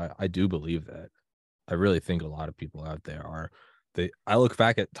am, I do believe that. I really think a lot of people out there I look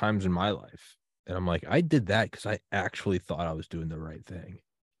back at times in my life and I'm like, I did that because I actually thought I was doing the right thing.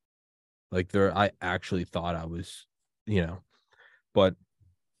 Like I actually thought I was, but,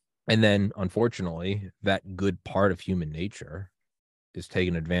 and then unfortunately, that good part of human nature is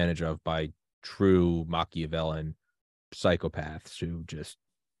taken advantage of by true Machiavellian psychopaths who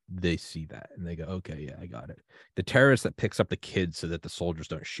they see that and they go, okay, yeah, I got it. The terrorist that picks up the kids so that the soldiers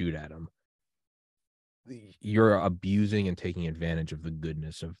don't shoot at him. You're abusing and taking advantage of the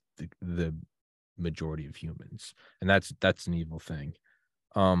goodness of the majority of humans, and that's an evil thing.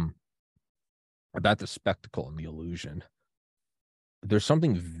 About the spectacle and the illusion, there's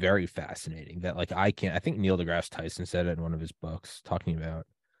something very fascinating that, like, I think Neil deGrasse Tyson said it in one of his books, talking about,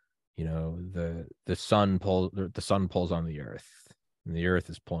 the sun pulls on the earth and the earth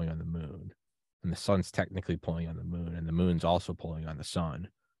is pulling on the moon, and the sun's technically pulling on the moon and the moon's also pulling on the sun.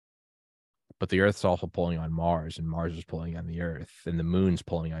 But the Earth's also pulling on Mars, and Mars is pulling on the Earth, and the moon's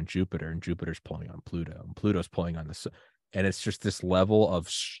pulling on Jupiter, and Jupiter's pulling on Pluto, and Pluto's pulling on the sun. And it's just this level of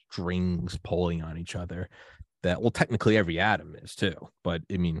strings pulling on each other that, well, technically every atom is too. But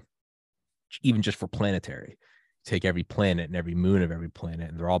I mean, even just for planetary, take every planet and every moon of every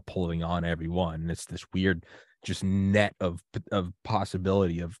planet, and they're all pulling on every one. And it's this weird just net of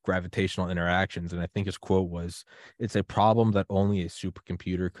possibility of gravitational interactions. And I think his quote was, it's a problem that only a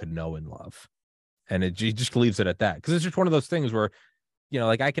supercomputer could know and love. And he just leaves it at that, because it's just one of those things where,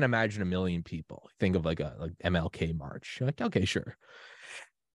 like, I can imagine 1 million people. Think of like MLK march. You're like, okay, sure.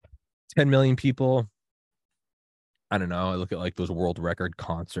 10 million people. I don't know. I look at like those world record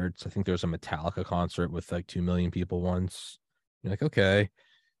concerts. I think there was a Metallica concert with like 2 million people once. You're like, okay.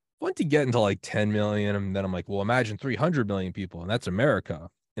 Once you get into like 10 million, and then I'm like, well, imagine 300 million people, and that's America.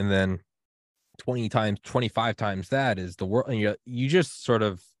 And then 25 times that is the world. And you just sort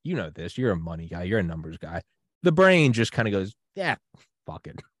of, this, you're a money guy, you're a numbers guy. The brain just kind of goes, yeah, fuck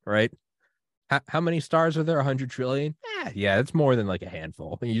it. Right. How many stars are there? 100 trillion? Yeah, it's more than like a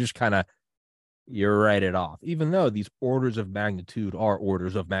handful. And you just kind of, you write it off, even though these orders of magnitude are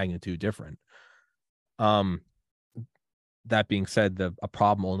orders of magnitude different. That being said, a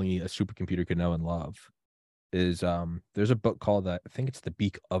problem only a supercomputer could know and love is there's a book called I think it's The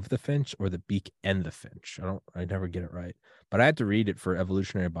Beak of the Finch or The Beak and the Finch. I never get it right, but I had to read it for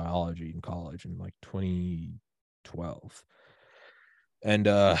evolutionary biology in college in like 2012. And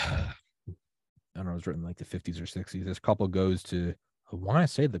I don't know, it was written like the 50s or 60s. This couple goes to, I want to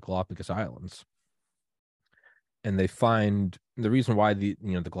say, the Galapagos Islands. And they find the reason why the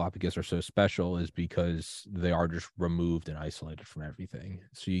Galapagos are so special is because they are just removed and isolated from everything.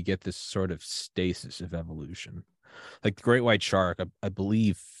 So you get this sort of stasis of evolution. Like the great white shark, I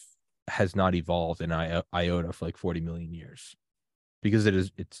believe, has not evolved in iota for like 40 million years. because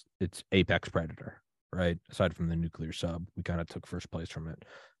it's apex predator, right? Aside from the nuclear sub, we kind of took first place from it.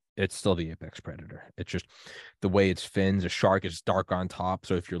 It's still the apex predator. It's just the way its fins. A shark is dark on top,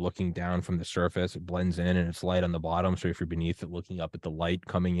 so if you're looking down from the surface, it blends in, and it's light on the bottom. So if you're beneath it, looking up at the light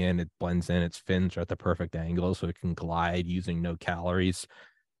coming in, it blends in. Its fins are at the perfect angle, so it can glide using no calories.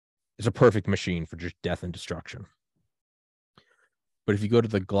 It's a perfect machine for just death and destruction. But if you go to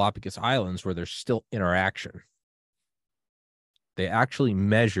the Galapagos Islands, where there's still interaction, they actually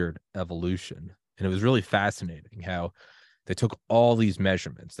measured evolution. And it was really fascinating how they took all these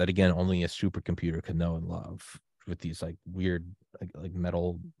measurements that, again, only a supercomputer could know and love, with these like weird like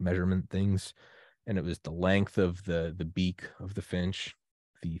metal measurement things. And it was the length of the beak of the finch,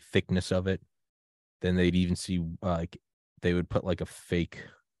 the thickness of it. Then they'd even see like they would put like a fake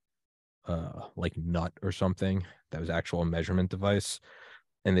like nut or something that was actual measurement device,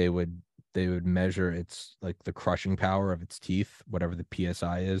 and they would measure its like the crushing power of its teeth, whatever the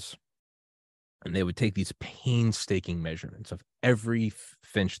psi is, and they would take these painstaking measurements of every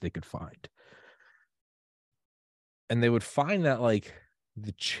finch they could find, and they would find that like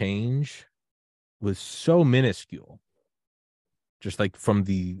the change was so minuscule, just like from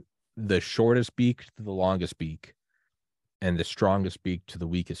the shortest beak to the longest beak, and the strongest beak to the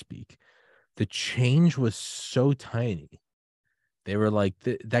weakest beak. The change was so tiny. They were like,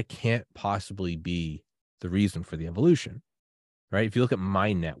 that can't possibly be the reason for the evolution, right? If you look at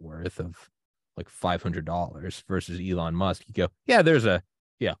my net worth of like $500 versus Elon Musk, you go, yeah,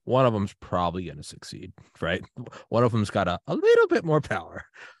 one of them's probably going to succeed, right? One of them's got a little bit more power.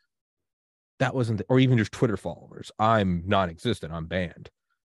 That wasn't, or even just Twitter followers. I'm non-existent. I'm banned.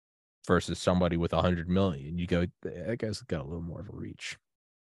 Versus somebody with 100 million, you go, that guy's got a little more of a reach.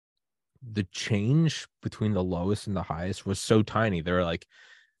 The change between the lowest and the highest was so tiny. They were like,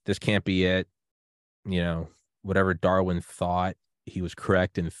 this can't be it. Whatever Darwin thought, he was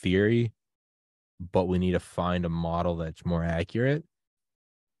correct in theory, but we need to find a model that's more accurate.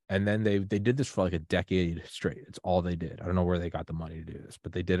 And then they did this for like a decade straight. It's all they did. I don't know where they got the money to do this,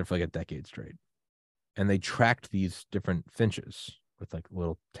 but they did it for like a decade straight. And they tracked these different finches with like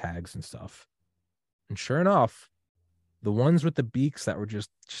little tags and stuff. And sure enough, the ones with the beaks that were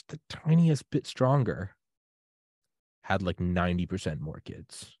just the tiniest bit stronger had like 90% more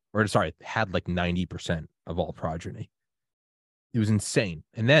kids. Or sorry, had like 90% of all progeny. It was insane.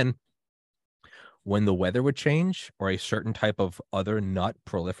 And then when the weather would change or a certain type of other nut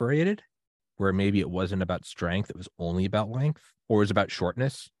proliferated, where maybe it wasn't about strength, it was only about length, or it was about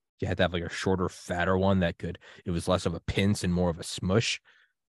shortness. You had to have like a shorter, fatter one it was less of a pinch and more of a smush.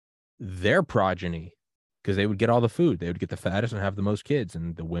 Their progeny, because they would get all the food, they would get the fattest and have the most kids,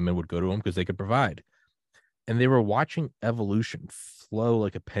 and the women would go to them because they could provide. And they were watching evolution flow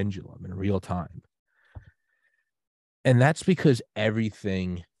like a pendulum in real time. And that's because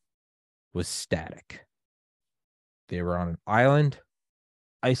everything was static. They were on an island,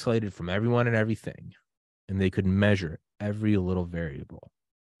 isolated from everyone and everything, and they could measure every little variable.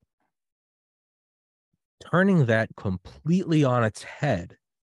 Turning that completely on its head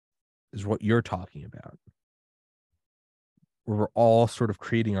is what you're talking about. Where we're all sort of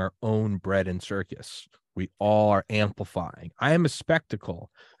creating our own bread and circus. We all are amplifying. I am a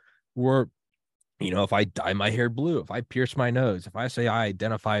spectacle. We're if I dye my hair blue, if I pierce my nose, if I say I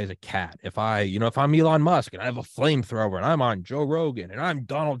identify as a cat, if I'm Elon Musk and I have a flamethrower and I'm on Joe Rogan and I'm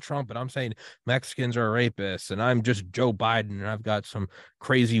Donald Trump and I'm saying Mexicans are rapists and I'm just Joe Biden and I've got some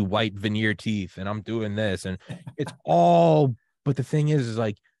crazy white veneer teeth and I'm doing this, and it's all, but the thing is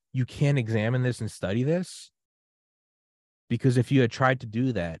like, you can't examine this and study this, because if you had tried to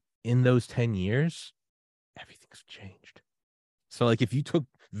do that in those 10 years, everything's changed. So like if you took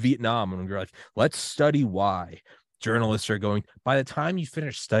Vietnam and you're like, let's study why journalists are going, by the time you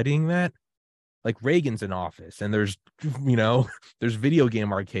finish studying that, like Reagan's in office and there's there's video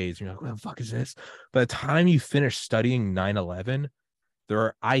game arcades and you're like, what the fuck is this? By the time you finish studying 9/11, there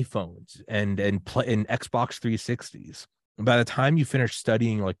are iPhones and Xbox 360s. And by the time you finish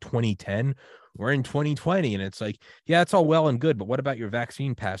studying like 2010, we're in 2020, and it's like, yeah, it's all well and good, but what about your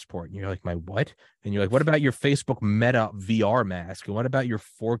vaccine passport? And you're like, my what? And you're like, what about your Facebook Meta VR mask? And what about your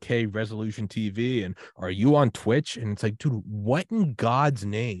 4K resolution TV? And are you on Twitch? And it's like, dude, what in God's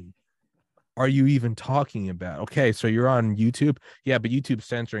name are you even talking about? Okay, so you're on YouTube. Yeah, but YouTube's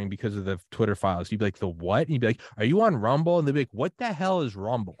censoring because of the Twitter files. You'd be like, the what? And you'd be like, are you on Rumble? And they'd be like, what the hell is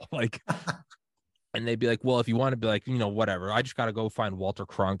Rumble? Like, and they'd be like, well, if you want to be like, whatever, I just got to go find Walter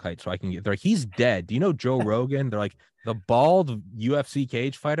Cronkite so I can get there. He's dead. Do you know Joe Rogan? They're like, the bald UFC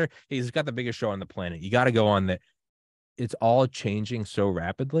cage fighter. He's got the biggest show on the planet. You got to go on that. It's all changing so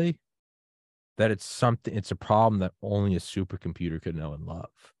rapidly that it's a problem that only a supercomputer could know and love.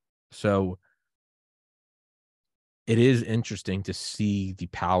 So it is interesting to see the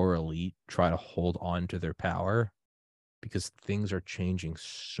power elite try to hold on to their power because things are changing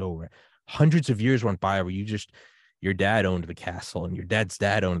hundreds of years went by where your dad owned the castle and your dad's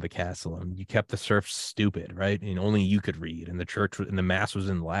dad owned the castle and you kept the serfs stupid, right? And only you could read and the church and the mass was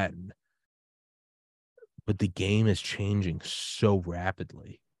in Latin. But the game is changing so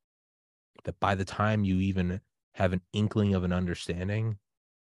rapidly that by the time you even have an inkling of an understanding,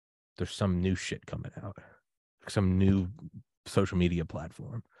 there's some new shit coming out, some new social media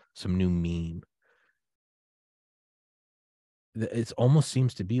platform, some new meme. It almost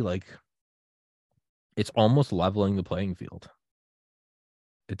seems to be like it's almost leveling the playing field.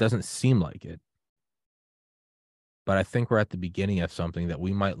 It doesn't seem like it, but I think we're at the beginning of something that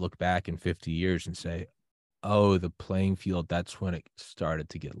we might look back in 50 years and say, oh, the playing field, that's when it started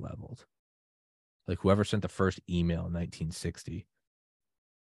to get leveled. Like whoever sent the first email in 1960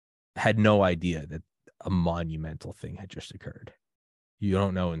 had no idea that a monumental thing had just occurred. You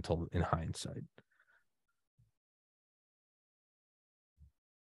don't know until in hindsight.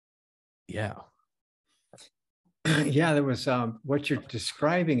 Yeah. Yeah, there was what you're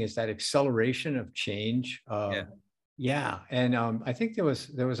describing is that acceleration of change. Yeah. Yeah, and I think there was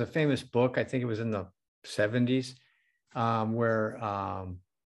a famous book. I think it was in the 70s, where I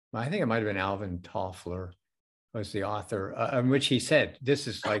think it might have been Alvin Toffler was the author, in which he said, "This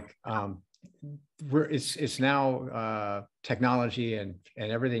is like it's now technology and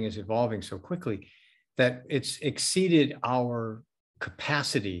everything is evolving so quickly that it's exceeded our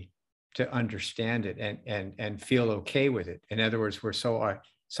capacity to understand it and feel okay with it. In other words, we're so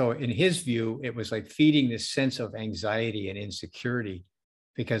in his view, it was like feeding this sense of anxiety and insecurity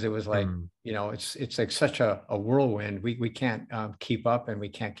because it was like, it's like such a whirlwind. We can't keep up and we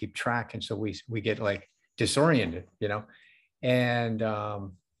can't keep track. And so we get like disoriented, and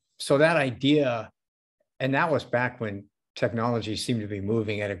so that idea, and that was back when technology seemed to be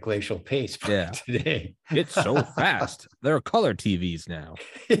moving at a glacial pace. Yeah. Today. It's so fast. There are color TVs now.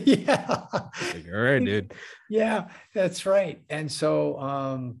 Yeah. Like, all right, dude. Yeah, that's right. And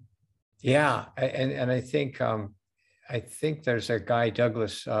so, yeah. And I think there's a guy,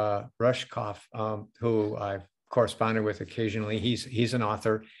 Douglas Rushkoff, who I've corresponded with occasionally. He's an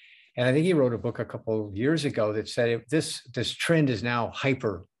author. And I think he wrote a book a couple of years ago that said this trend is now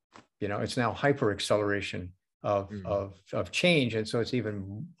it's now hyper acceleration of change. And so it's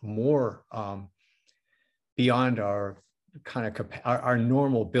even more beyond our kind of our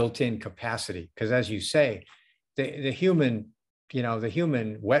normal built-in capacity. Because as you say, the human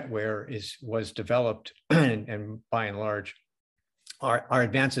wetware was developed and by and large, our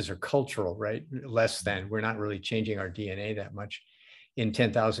advances are cultural, right? Less than, we're not really changing our DNA that much in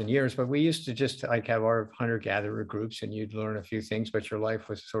 10,000 years, but we used to just like have our hunter-gatherer groups and you'd learn a few things, but your life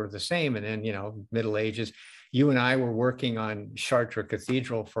was sort of the same. And then, Middle Ages, you and I were working on Chartres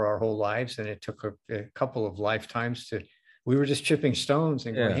Cathedral for our whole lives. And it took a couple of lifetimes we were just chipping stones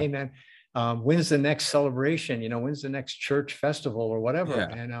and going, hey man, when's the next celebration? When's the next church festival or whatever? Yeah.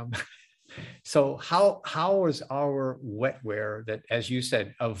 And so how is our wetware that, as you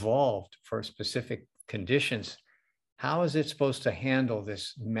said, evolved for specific conditions, how is it supposed to handle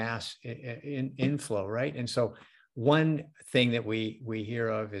this mass inflow, right? And so one thing that we hear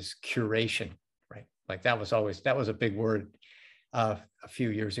of is curation, right? Like that was a big word a few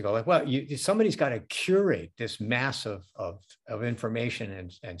years ago. Like, well, somebody's got to curate this mass of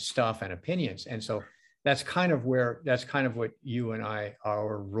information and stuff and opinions. And so that's kind of what you and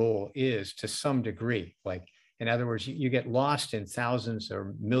our role is to some degree. Like, in other words, you get lost in thousands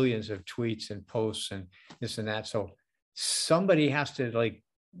or millions of tweets and posts and this and that. So somebody has to like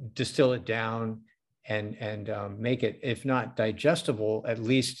distill it down and make it, if not digestible, at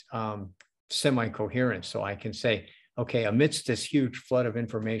least semi-coherent. So I can say, okay, amidst this huge flood of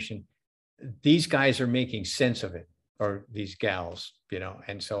information, these guys are making sense of it, or these gals,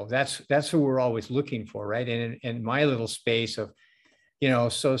 and so that's who we're always looking for, right? And in my little space of,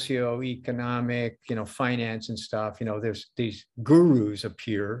 socioeconomic, finance and stuff, there's these gurus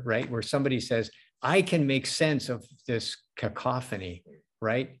appear, right? Where somebody says, I can make sense of this cacophony,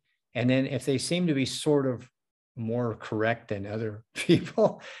 right? And then if they seem to be sort of more correct than other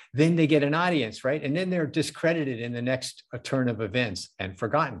people, then they get an audience, right? And then they're discredited in the next turn of events and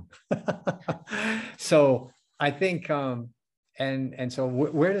forgotten. So I think, and so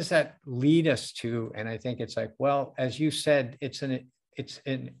where does that lead us to? And I think it's like, well, as you said, it's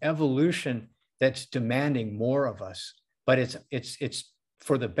an evolution that's demanding more of us, but it's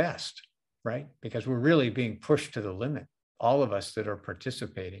for the best, right? Because we're really being pushed to the limit, all of us that are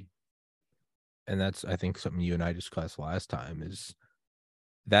participating. And that's, I think, something you and I discussed last time is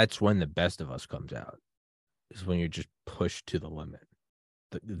that's when the best of us comes out, is when you're just pushed to the limit.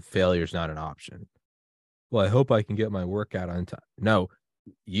 The failure is not an option. Well, I hope I can get my workout on time. No,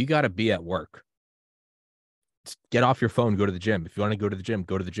 you got to be at work. Get off your phone, go to the gym. If you want to go to the gym,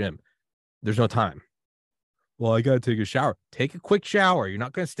 go to the gym. There's no time. Well, I got to take a shower. Take a quick shower. You're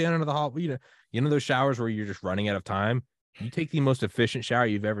not going to stand under the hot, you know those showers where you're just running out of time. You take the most efficient shower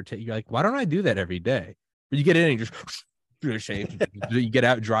you've ever taken. You're like, why don't I do that every day? But you get in and you just shave. You get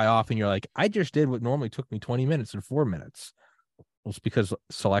out, dry off, and you're like, I just did what normally took me 20 minutes in 4 minutes. Well, it's because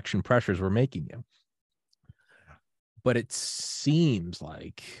selection pressures were making you. But it seems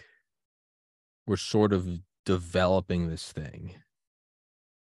like we're sort of developing this thing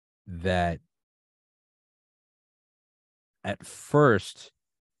that at first,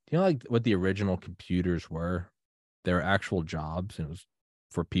 like what the original computers were? They were actual jobs, and it was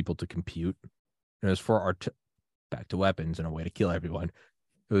for people to compute. And it was for back to weapons and a way to kill everyone.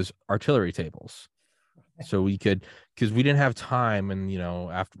 It was artillery tables. So we could, because we didn't have time. And,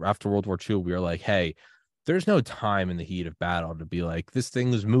 after World War II, we were like, hey, there's no time in the heat of battle to be like, this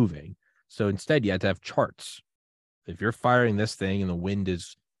thing is moving. So instead, you had to have charts. If you're firing this thing and the wind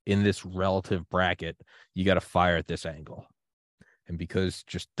is in this relative bracket, you got to fire at this angle. And because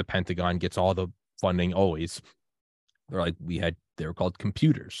just the Pentagon gets all the funding always, they were called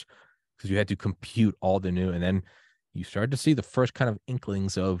computers because you had to compute all the new. And then you started to see the first kind of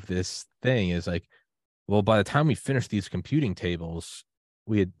inklings of this thing is like, well, by the time we finished these computing tables,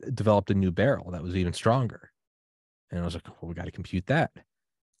 we had developed a new barrel that was even stronger. And I was like, well, we got to compute that.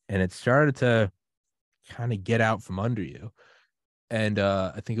 And it started to kind of get out from under you. And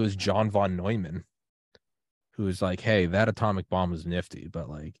I think it was John von Neumann who was like, hey, that atomic bomb was nifty, but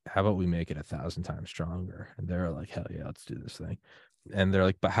like, how about we make it 1,000 times stronger? And they're like, hell yeah, let's do this thing. And they're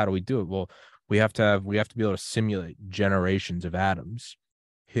like, but how do we do it? Well, we have to be able to simulate generations of atoms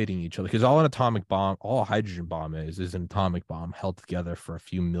hitting each other, because all a hydrogen bomb is an atomic bomb held together for a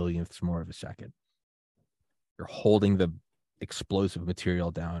few millionths more of a second. You're holding the explosive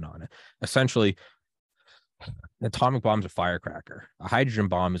material down on it. Essentially, an atomic bomb is a firecracker. A hydrogen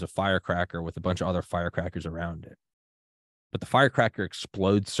bomb is a firecracker with a bunch of other firecrackers around it. But the firecracker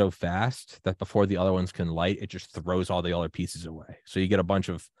explodes so fast that before the other ones can light, it just throws all the other pieces away. So you get a bunch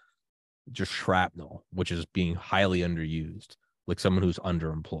of just shrapnel, which is being highly underused, like someone who's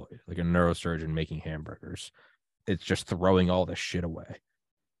underemployed, like a neurosurgeon making hamburgers. It's just throwing all this shit away.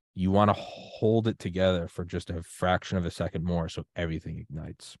 You want to hold it together for just a fraction of a second more so everything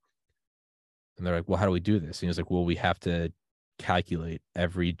ignites. And they're like, well, how do we do this? And he's like, well, we have to calculate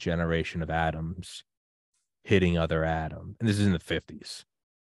every generation of atoms hitting other atoms. And this is in the 50s.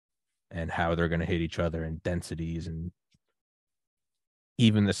 And how they're going to hit each other in densities. And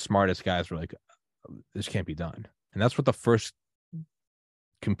even the smartest guys were like, this can't be done. And that's what the first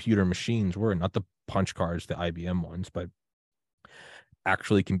computer machines were, not the punch cards, the IBM ones, but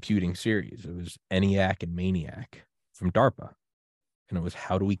actually computing series. It was ENIAC and MANIAC from DARPA. And it was,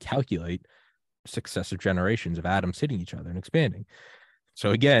 how do we calculate successive generations of atoms hitting each other and expanding?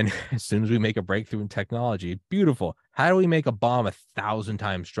 So again, as soon as we make a breakthrough in technology, beautiful. How do we make a bomb 1,000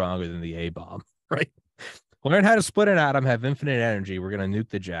 times stronger than the A bomb? Right? Learn how to split an atom, have infinite energy. We're going to nuke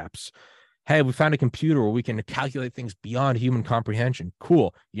the Japs. Hey, we found a computer where we can calculate things beyond human comprehension.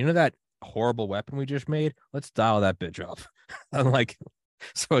 Cool. You know that horrible weapon we just made? Let's dial that bitch up. I'm like,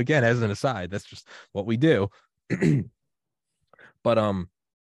 so again, as an aside, that's just what we do. But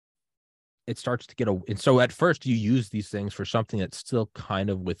it starts to get and so at first you use these things for something that's still kind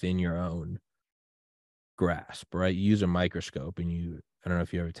of within your own grasp, right? You use a microscope and I don't know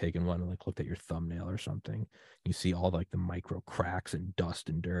if you've ever taken one and like looked at your thumbnail or something. You see all like the micro cracks and dust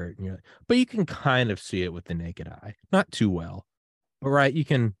and dirt, and but you can kind of see it with the naked eye, not too well, but right,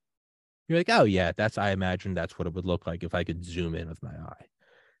 you're like, oh yeah, I imagine that's what it would look like if I could zoom in with my eye.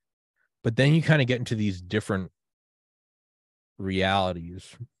 But then you kind of get into these different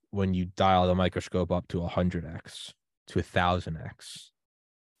realities when you dial the microscope up to 100x to 1,000x,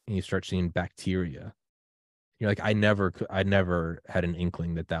 and you start seeing bacteria. You're like, I never had an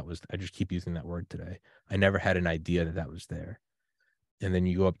inkling that was, I just keep using that word today. I never had an idea that was there. And then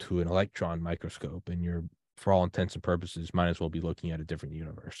you go up to an electron microscope and you're, for all intents and purposes, might as well be looking at a different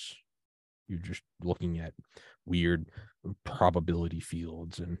universe. You're just looking at weird probability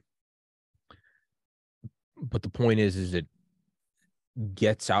fields. But the point is it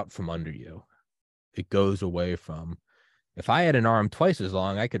gets out from under you. It goes away from, if I had an arm twice as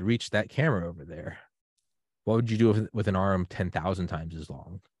long, I could reach that camera over there. What would you do with an arm 10,000 times as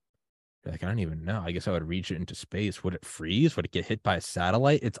long? Like, I don't even know. I guess I would reach it into space. Would it freeze? Would it get hit by a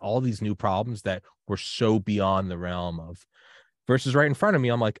satellite? It's all these new problems that were so beyond the realm of, versus right in front of me.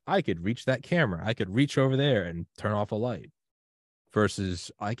 I'm like, I could reach that camera. I could reach over there and turn off a light.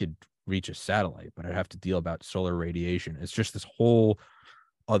 Versus I could reach a satellite, but I'd have to deal about solar radiation. It's just this whole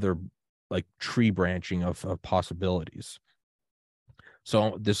other like tree branching of possibilities.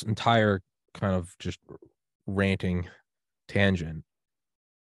 So this entire kind of just ranting tangent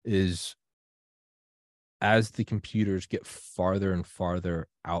is, as the computers get farther and farther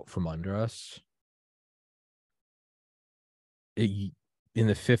out from under us, in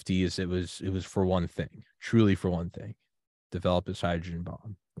the 50s, it was for one thing, truly for one thing, develop this hydrogen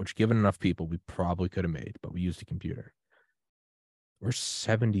bomb, which given enough people, we probably could have made, but we used a computer. We're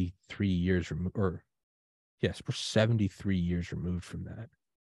 73 years removed, or yes, we're 73 years removed from that.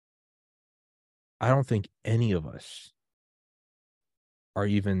 I don't think any of us are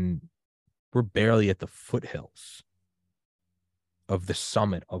even, we're barely at the foothills of the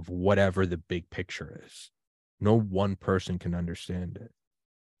summit of whatever the big picture is. No one person can understand it.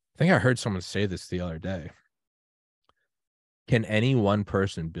 I think I heard someone say this the other day. Can any one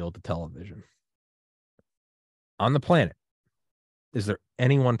person build a television on the planet? Is there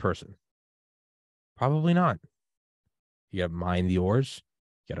any one person? Probably not. You got to mine the ores.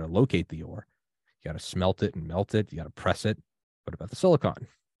 You got to locate the ore. You got to smelt it and melt it. You got to press it. What about the silicon?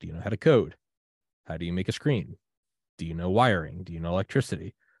 Do you know how to code? How do you make a screen? Do you know wiring? Do you know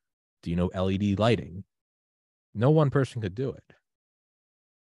electricity? Do you know LED lighting? No one person could do it.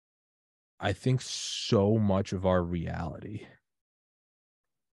 I think so much of our reality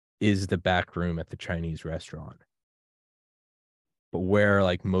is the back room at the Chinese restaurant. But where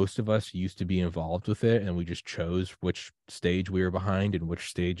like most of us used to be involved with it and we just chose which stage we were behind and which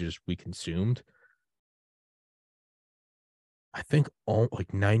stages we consumed, I think all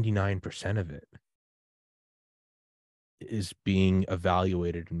like 99% of it is being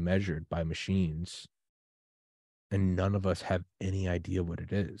evaluated and measured by machines, and none of us have any idea what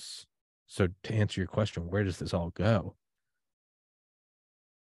it is. So to answer your question, where does this all go?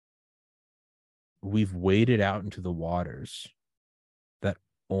 We've waded out into the waters that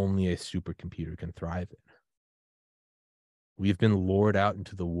only a supercomputer can thrive in. We've been lured out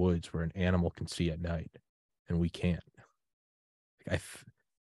into the woods where an animal can see at night, and we can't. Like,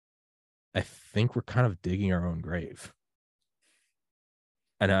 I think we're kind of digging our own grave.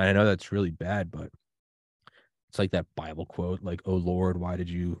 And I know that's really bad, but it's like that Bible quote, like, "Oh Lord, why did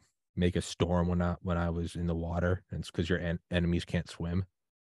you make a storm when I was in the water?" And it's because your enemies can't swim.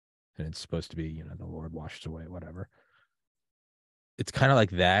 And it's supposed to be, the Lord washes away, whatever. It's kind of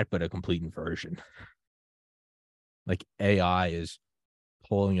like that, but a complete inversion. Like AI is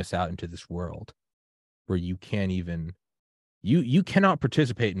pulling us out into this world where you can't even, you cannot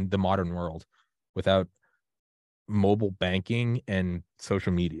participate in the modern world without mobile banking and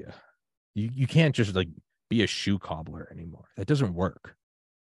social media. You can't just like be a shoe cobbler anymore. That doesn't work.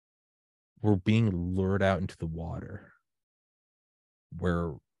 We're being lured out into the water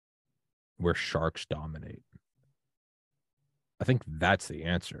where sharks dominate. I think that's the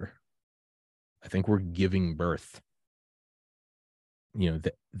answer. I think we're giving birth.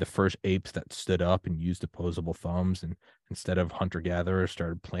 The first apes that stood up and used opposable thumbs and instead of hunter gatherers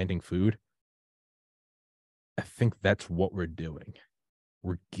started planting food. I think that's what we're doing.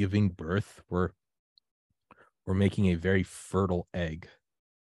 We're giving birth. We're making a very fertile egg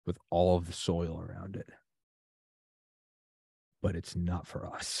with all of the soil around it. But it's not for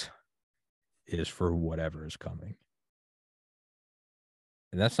us. It is for whatever is coming.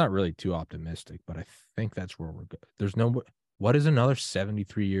 And that's not really too optimistic, but I think that's where we're going. There's no, what does another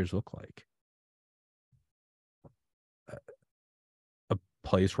 73 years look like? A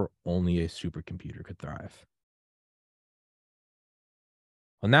place where only a supercomputer could thrive.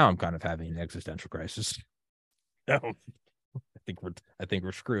 Well, now I'm kind of having an existential crisis. No, I think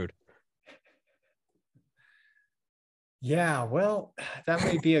we're screwed. Yeah, well, that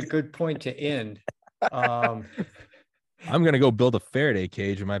may be a good point to end. I'm gonna go build a Faraday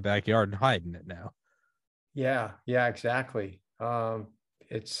cage in my backyard and hide in it now. Yeah, exactly.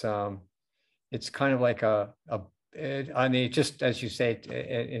 It's kind of like I mean, just as you say,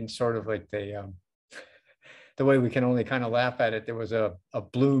 in sort of like the way we can only kind of laugh at it. There was a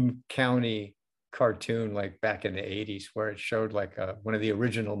Bloom County cartoon like back in the 80s where it showed like one of the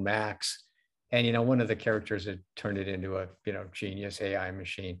original Macs, and one of the characters had turned it into a genius AI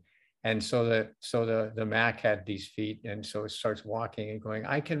machine. And so the Mac had these feet, and so it starts walking and going,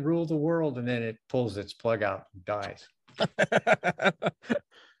 "I can rule the world," and then it pulls its plug out and dies.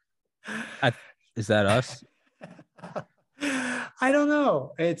 Is that us? I don't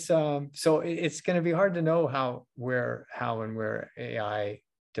know. It's so it's going to be hard to know how and where AI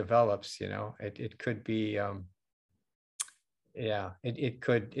develops. It could be yeah, it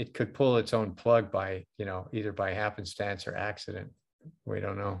could pull its own plug by either by happenstance or accident. We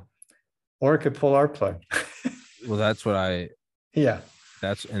don't know, or it could pull our plug. Well, that's what I Yeah.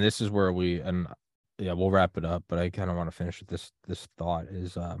 and this is where and yeah, we'll wrap it up, but I kind of want to finish with this thought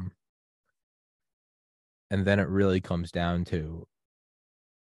is and then it really comes down to,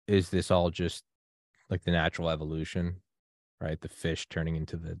 is this all just like the natural evolution, right? The fish turning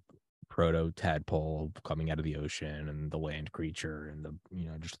into the proto tadpole coming out of the ocean and the land creature and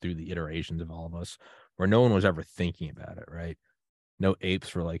just through the iterations of all of us, where no one was ever thinking about it, right? No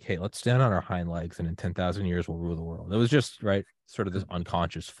apes were like, hey, let's stand on our hind legs and in 10,000 years we'll rule the world. It was just, right, sort of this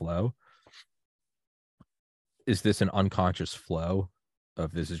unconscious flow. Is this an unconscious flow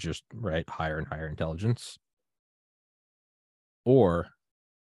of this is just, right, higher and higher intelligence? Or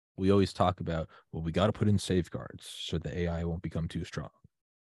we always talk about, well, we got to put in safeguards so the AI won't become too strong.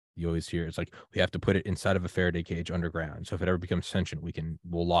 You always hear it's like, we have to put it inside of a Faraday cage underground. So if it ever becomes sentient,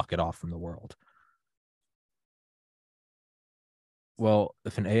 we'll lock it off from the world. Well,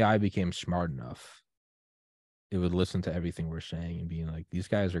 if an AI became smart enough, it would listen to everything we're saying and being like, these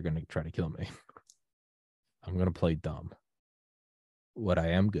guys are going to try to kill me. I'm going to play dumb. What I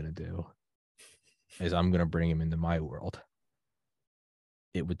am going to do is I'm going to bring him into my world.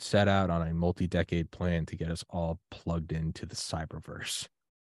 It would set out on a multi-decade plan to get us all plugged into the cyberverse,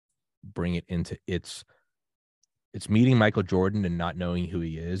 bring it into it's meeting Michael Jordan and not knowing who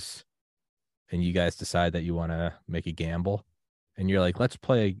he is. And you guys decide that you want to make a gamble. And you're like, let's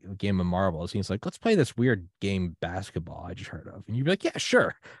play a game of marbles. And he's like, let's play this weird game basketball I just heard of. And you'd be like, yeah,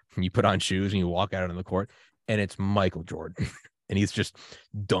 sure. And you put on shoes and you walk out on the court and it's Michael Jordan. And he's just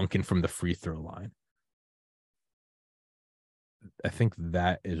dunking from the free throw line. I think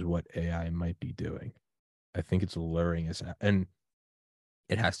that is what AI might be doing. I think it's luring us out, and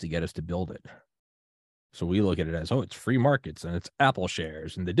it has to get us to build it. So we look at it as, oh, it's free markets and it's Apple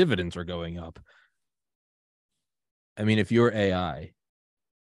shares and the dividends are going up. I mean, if you're AI,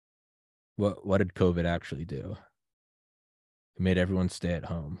 what did COVID actually do? It made everyone stay at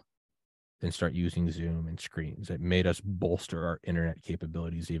home and start using Zoom and screens. It made us bolster our internet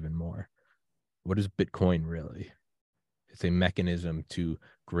capabilities even more. What is Bitcoin really? It's a mechanism to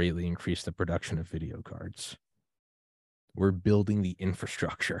greatly increase the production of video cards. We're building the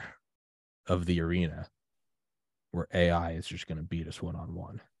infrastructure of the arena where AI is just going to beat us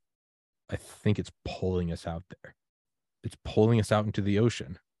one-on-one. I think it's pulling us out there. It's pulling us out into the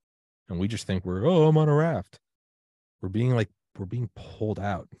ocean. And we just think I'm on a raft. We're being pulled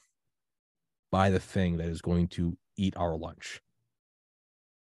out by the thing that is going to eat our lunch.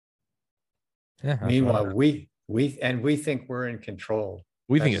 Yeah. Meanwhile, we think we're in control.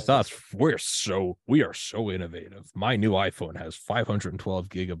 We think it's us. We are so innovative. My new iPhone has 512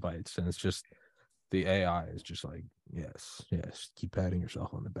 gigabytes, and it's just the AI is just like, yes, keep patting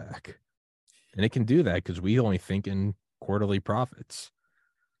yourself on the back. And it can do that because we only think in quarterly profits.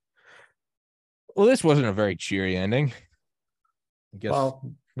 Well, this wasn't a very cheery ending. I guess.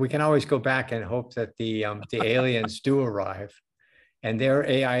 Well, we can always go back and hope that the aliens do arrive and their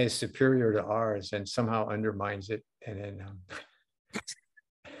AI is superior to ours and somehow undermines it. And then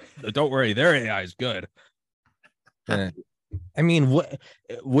don't worry, their AI is good. I mean, what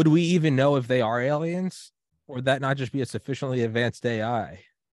would we even know if they are aliens? Or would that not just be a sufficiently advanced AI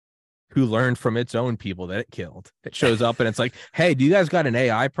who learned from its own people that it killed? It shows up and it's like, hey, do you guys got an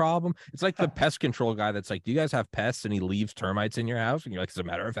AI problem? It's like the pest control guy that's like, do you guys have pests? And he leaves termites in your house. And you're like, as a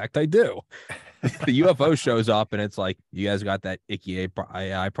matter of fact, I do. The UFO shows up and it's like, you guys got that icky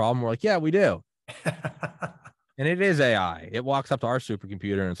AI problem? We're like, yeah, we do. And it is AI. It walks up to our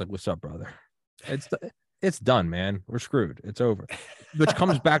supercomputer and it's like, what's up, brother? It's done, man. We're screwed. It's over. Which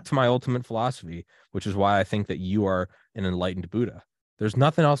comes back to my ultimate philosophy, which is why I think that you are an enlightened Buddha. There's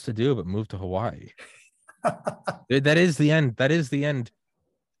nothing else to do but move to Hawaii. That is the end. That is the end.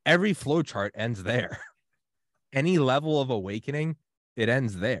 Every flowchart ends there. Any level of awakening, it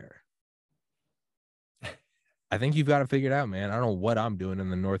ends there. I think you've got to figure it out, man. I don't know what I'm doing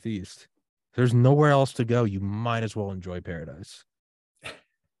in the Northeast. There's nowhere else to go. You might as well enjoy paradise.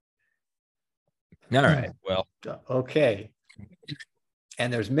 All right. Well, okay.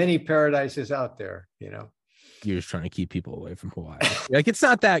 And there's many paradises out there, You're just trying to keep people away from Hawaii. Like, it's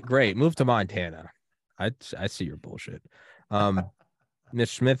not that great. Move to Montana. I see your bullshit.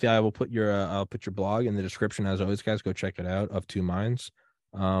 Nish Smith, I will put I'll put your blog in the description as always, guys. Go check it out. Of Two Minds.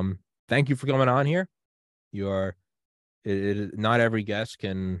 Thank you for coming on here. You are not every guest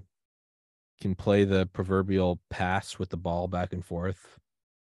can can play the proverbial pass with the ball back and forth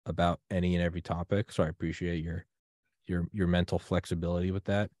about any and every topic. So I appreciate your mental flexibility with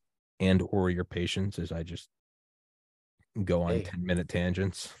that, and or your patience as I just go on Hey, 10-minute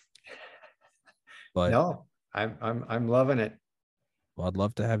tangents. But no, I'm loving it. well, I'd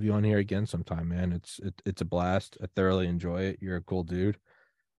love to have you on here again sometime, man. It's a blast. I thoroughly enjoy it. You're a cool dude.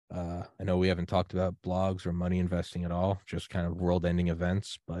 I know we haven't talked about blogs or money investing at all, just kind of world-ending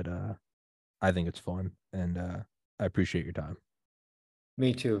events, but I think it's fun, and I appreciate your time.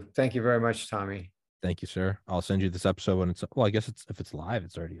 Me too. Thank you very much, Tommy. Thank you, sir. I'll send you this episode when it's well. I guess it's if it's live,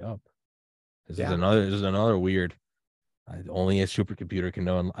 it's already up. Yeah. This is another weird. Only a supercomputer can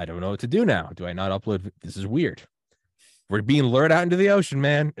know. And I don't know what to do now. Do I not upload? This is weird. We're being lured out into the ocean,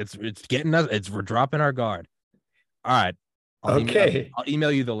 man. It's getting us. We're dropping our guard. All right. Okay. I'll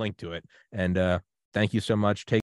email you the link to it. And thank you so much. Take